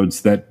side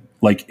roads that,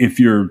 like, if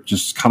you're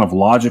just kind of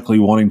logically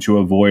wanting to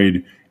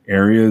avoid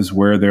areas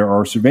where there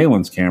are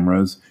surveillance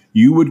cameras,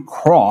 you would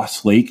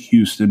cross Lake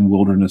Houston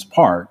Wilderness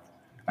Park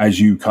as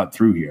you cut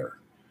through here.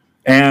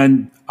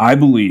 And I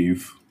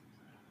believe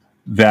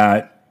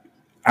that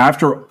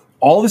after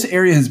all this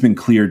area has been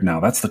cleared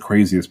now, that's the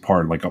craziest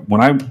part. Like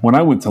when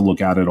I went to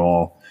look at it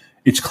all,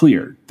 it's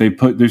cleared.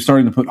 They're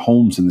starting to put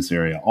homes in this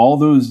area. All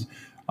those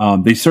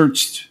they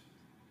searched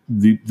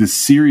the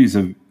series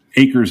of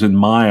acres and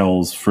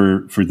miles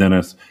for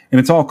Dennis, and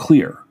it's all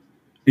clear.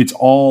 It's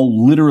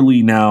all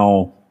literally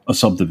now a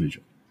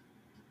subdivision.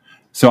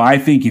 So I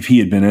think if he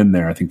had been in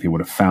there, I think they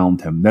would have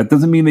found him. That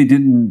doesn't mean they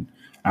didn't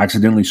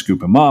accidentally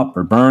scoop him up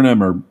or burn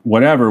him or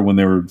whatever when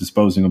they were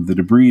disposing of the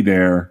debris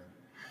there.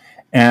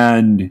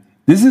 And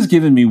this has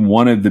given me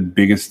one of the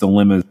biggest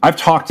dilemmas. I've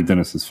talked to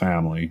Dennis's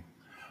family.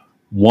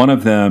 One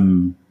of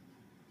them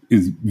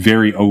is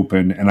very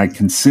open, and I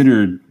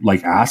considered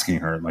like asking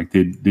her, like,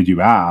 did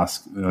you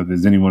ask?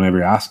 Does anyone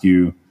ever ask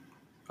you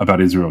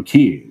about Israel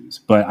Keyes?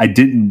 But I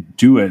didn't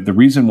do it. The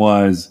reason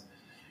was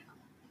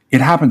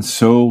it happened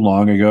so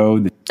long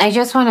ago. I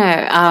just want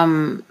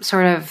to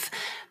sort of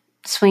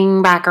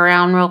swing back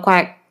around real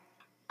quick.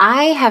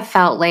 I have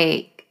felt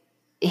like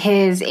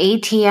his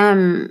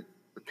ATM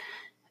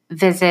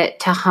visit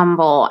to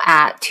Humble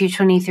at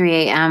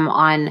 2:23 a.m.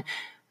 on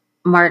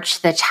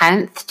March the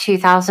 10th,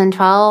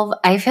 2012,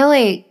 I feel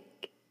like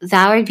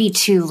that would be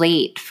too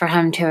late for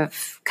him to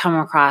have come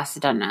across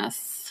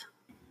Dennis.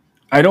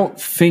 I don't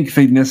think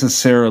they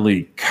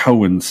necessarily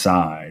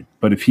coincide,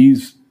 but if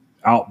he's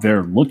out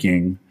there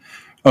looking,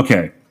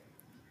 okay,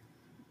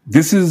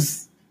 this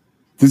is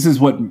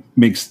what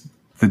makes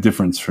the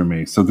difference for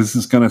me. So this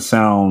is going to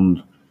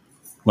sound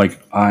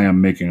like I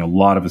am making a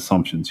lot of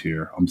assumptions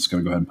here. I'm just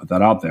going to go ahead and put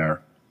that out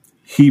there.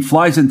 He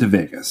flies into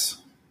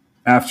Vegas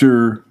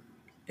after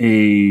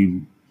a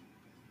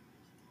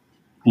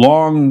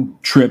long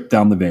trip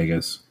down to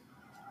Vegas.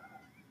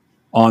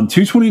 On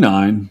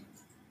 229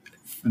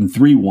 and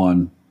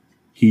 3-1,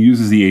 he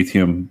uses the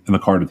ATM and the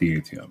card at the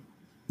ATM.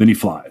 Then he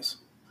flies.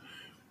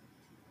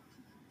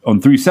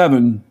 On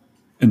 3-7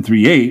 and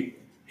 3-8,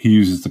 he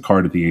uses the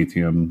card at the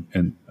ATM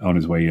and on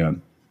his way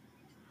in.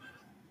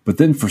 But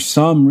then for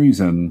some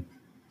reason,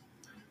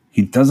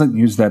 he doesn't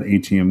use that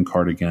ATM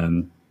card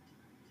again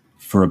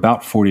for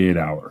about 48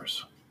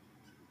 hours.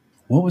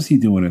 What was he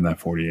doing in that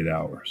 48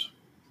 hours?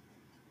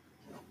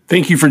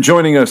 Thank you for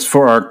joining us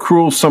for our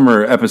Cruel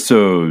Summer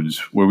episodes,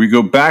 where we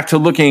go back to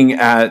looking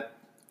at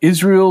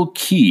Israel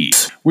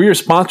Keyes. We are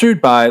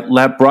sponsored by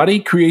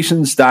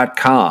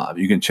LabrottieCreations.com.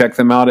 You can check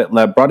them out at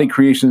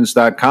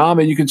LabrottieCreations.com,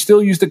 and you can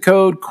still use the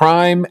code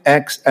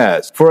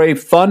CRIMEXS for a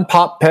fun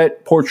pop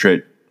pet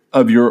portrait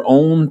of your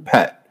own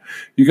pet.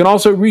 You can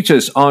also reach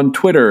us on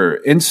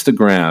Twitter,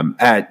 Instagram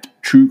at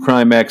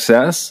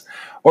TrueCrimeXS,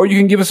 or you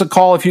can give us a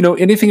call if you know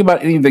anything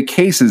about any of the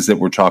cases that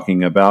we're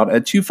talking about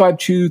at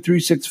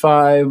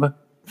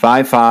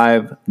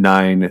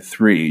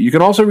 252-365-5593. You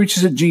can also reach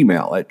us at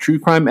Gmail at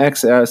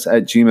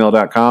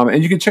truecrimexs@gmail.com,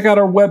 and you can check out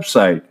our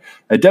website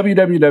at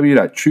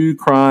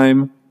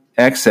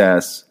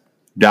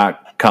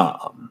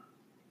www.truecrimexs.com.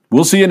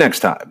 We'll see you next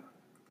time.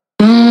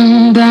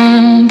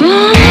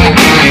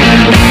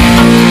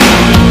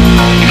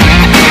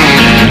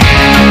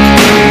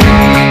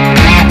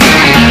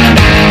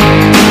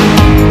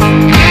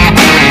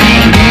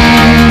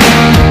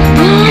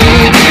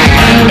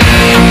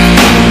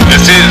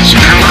 This is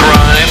True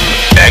Crime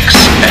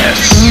XS.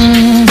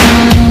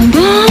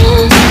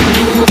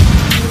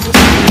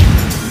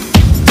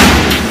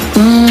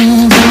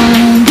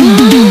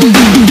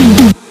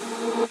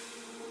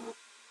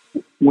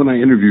 When I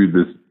interviewed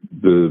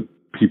the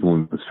people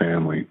in this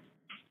family,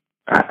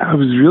 I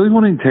was really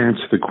wanting to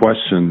answer the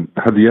question,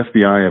 had the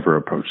FBI ever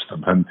approached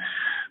them? And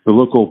the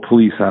local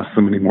police asked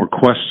them any more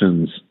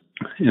questions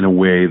in a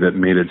way that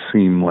made it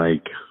seem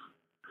like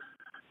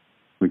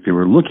like they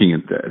were looking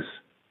at this,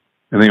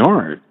 and they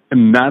aren't.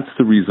 And that's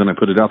the reason I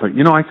put it out there.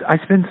 I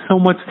spend so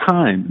much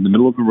time in the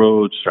middle of the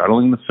road,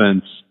 straddling the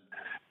fence,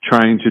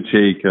 trying to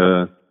take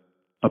a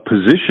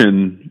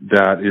position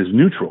that is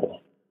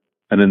neutral.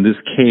 And in this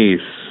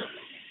case,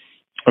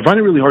 I find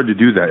it really hard to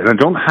do that. And I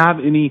don't have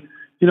any,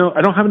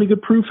 I don't have any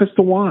good proof as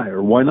to why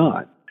or why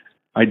not.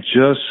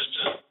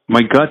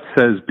 My gut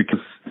says because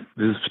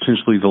this is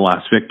potentially the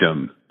last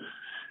victim,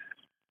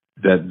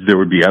 that there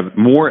would be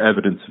more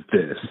evidence of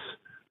this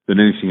than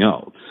anything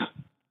else.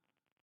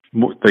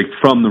 More, like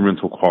from the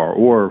rental car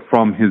or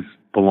from his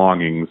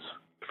belongings,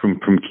 from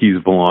Key's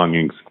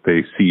belongings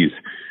they seize.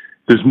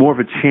 There's more of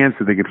a chance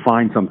that they could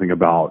find something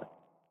about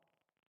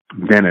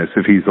Dennis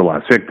if he's the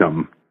last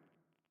victim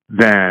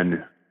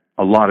than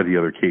a lot of the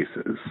other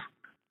cases.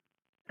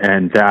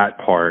 And that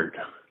part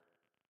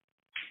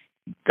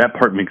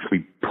makes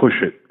me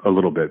push it a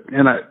little bit.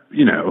 And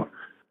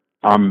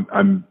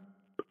I'm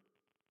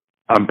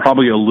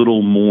probably a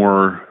little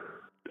more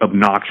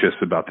obnoxious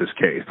about this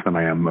case than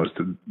I am most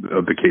of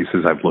the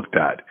cases I've looked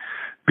at,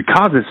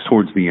 because it's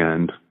towards the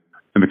end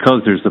and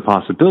because there's the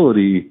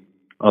possibility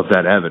of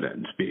that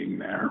evidence being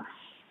there.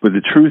 But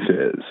the truth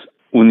is,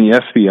 when the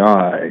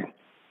FBI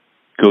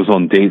goes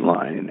on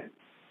Dateline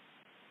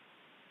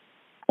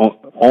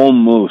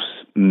almost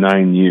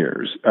 9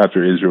 years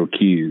after Israel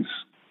Keys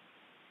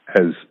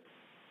has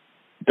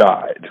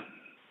died,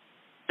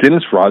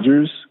 Dennis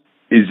Rogers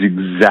is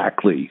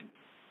exactly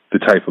the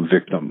type of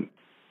victim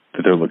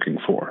that they're looking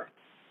for.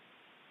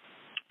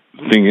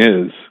 The thing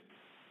is,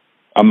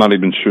 I'm not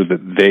even sure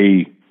that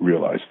they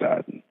realize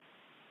that.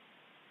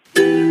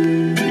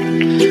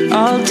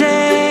 All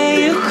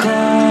day you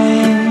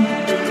climb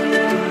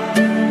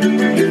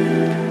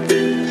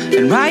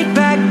and right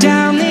back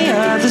down the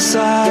other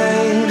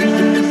side.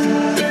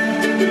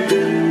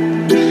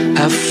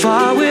 How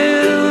far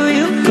will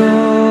you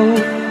go?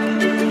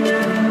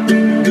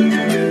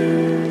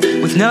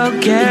 With no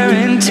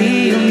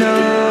guarantee, you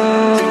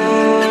know.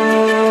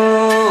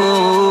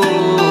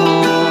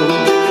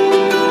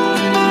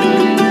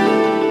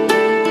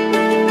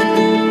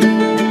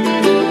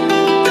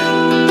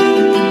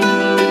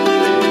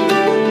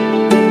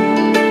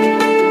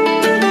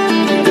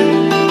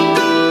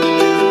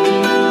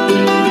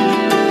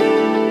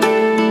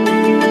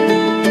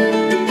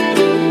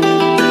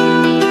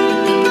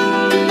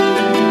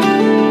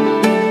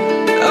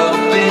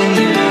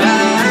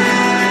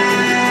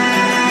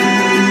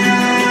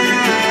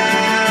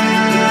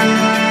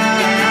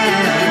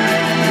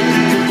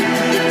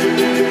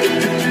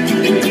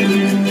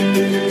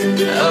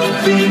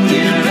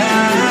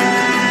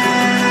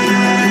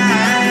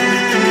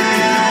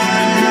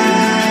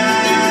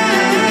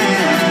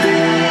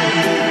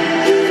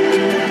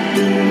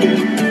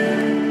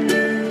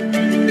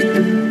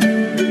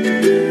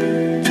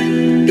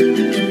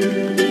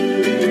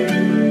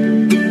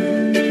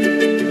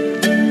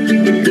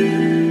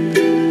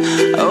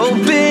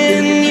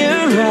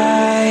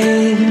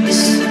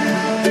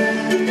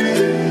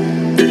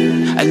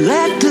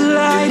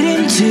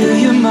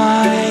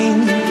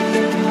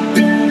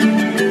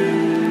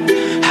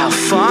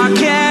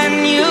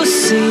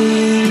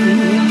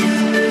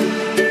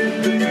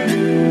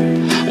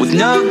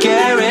 No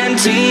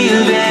guarantee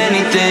of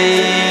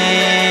anything.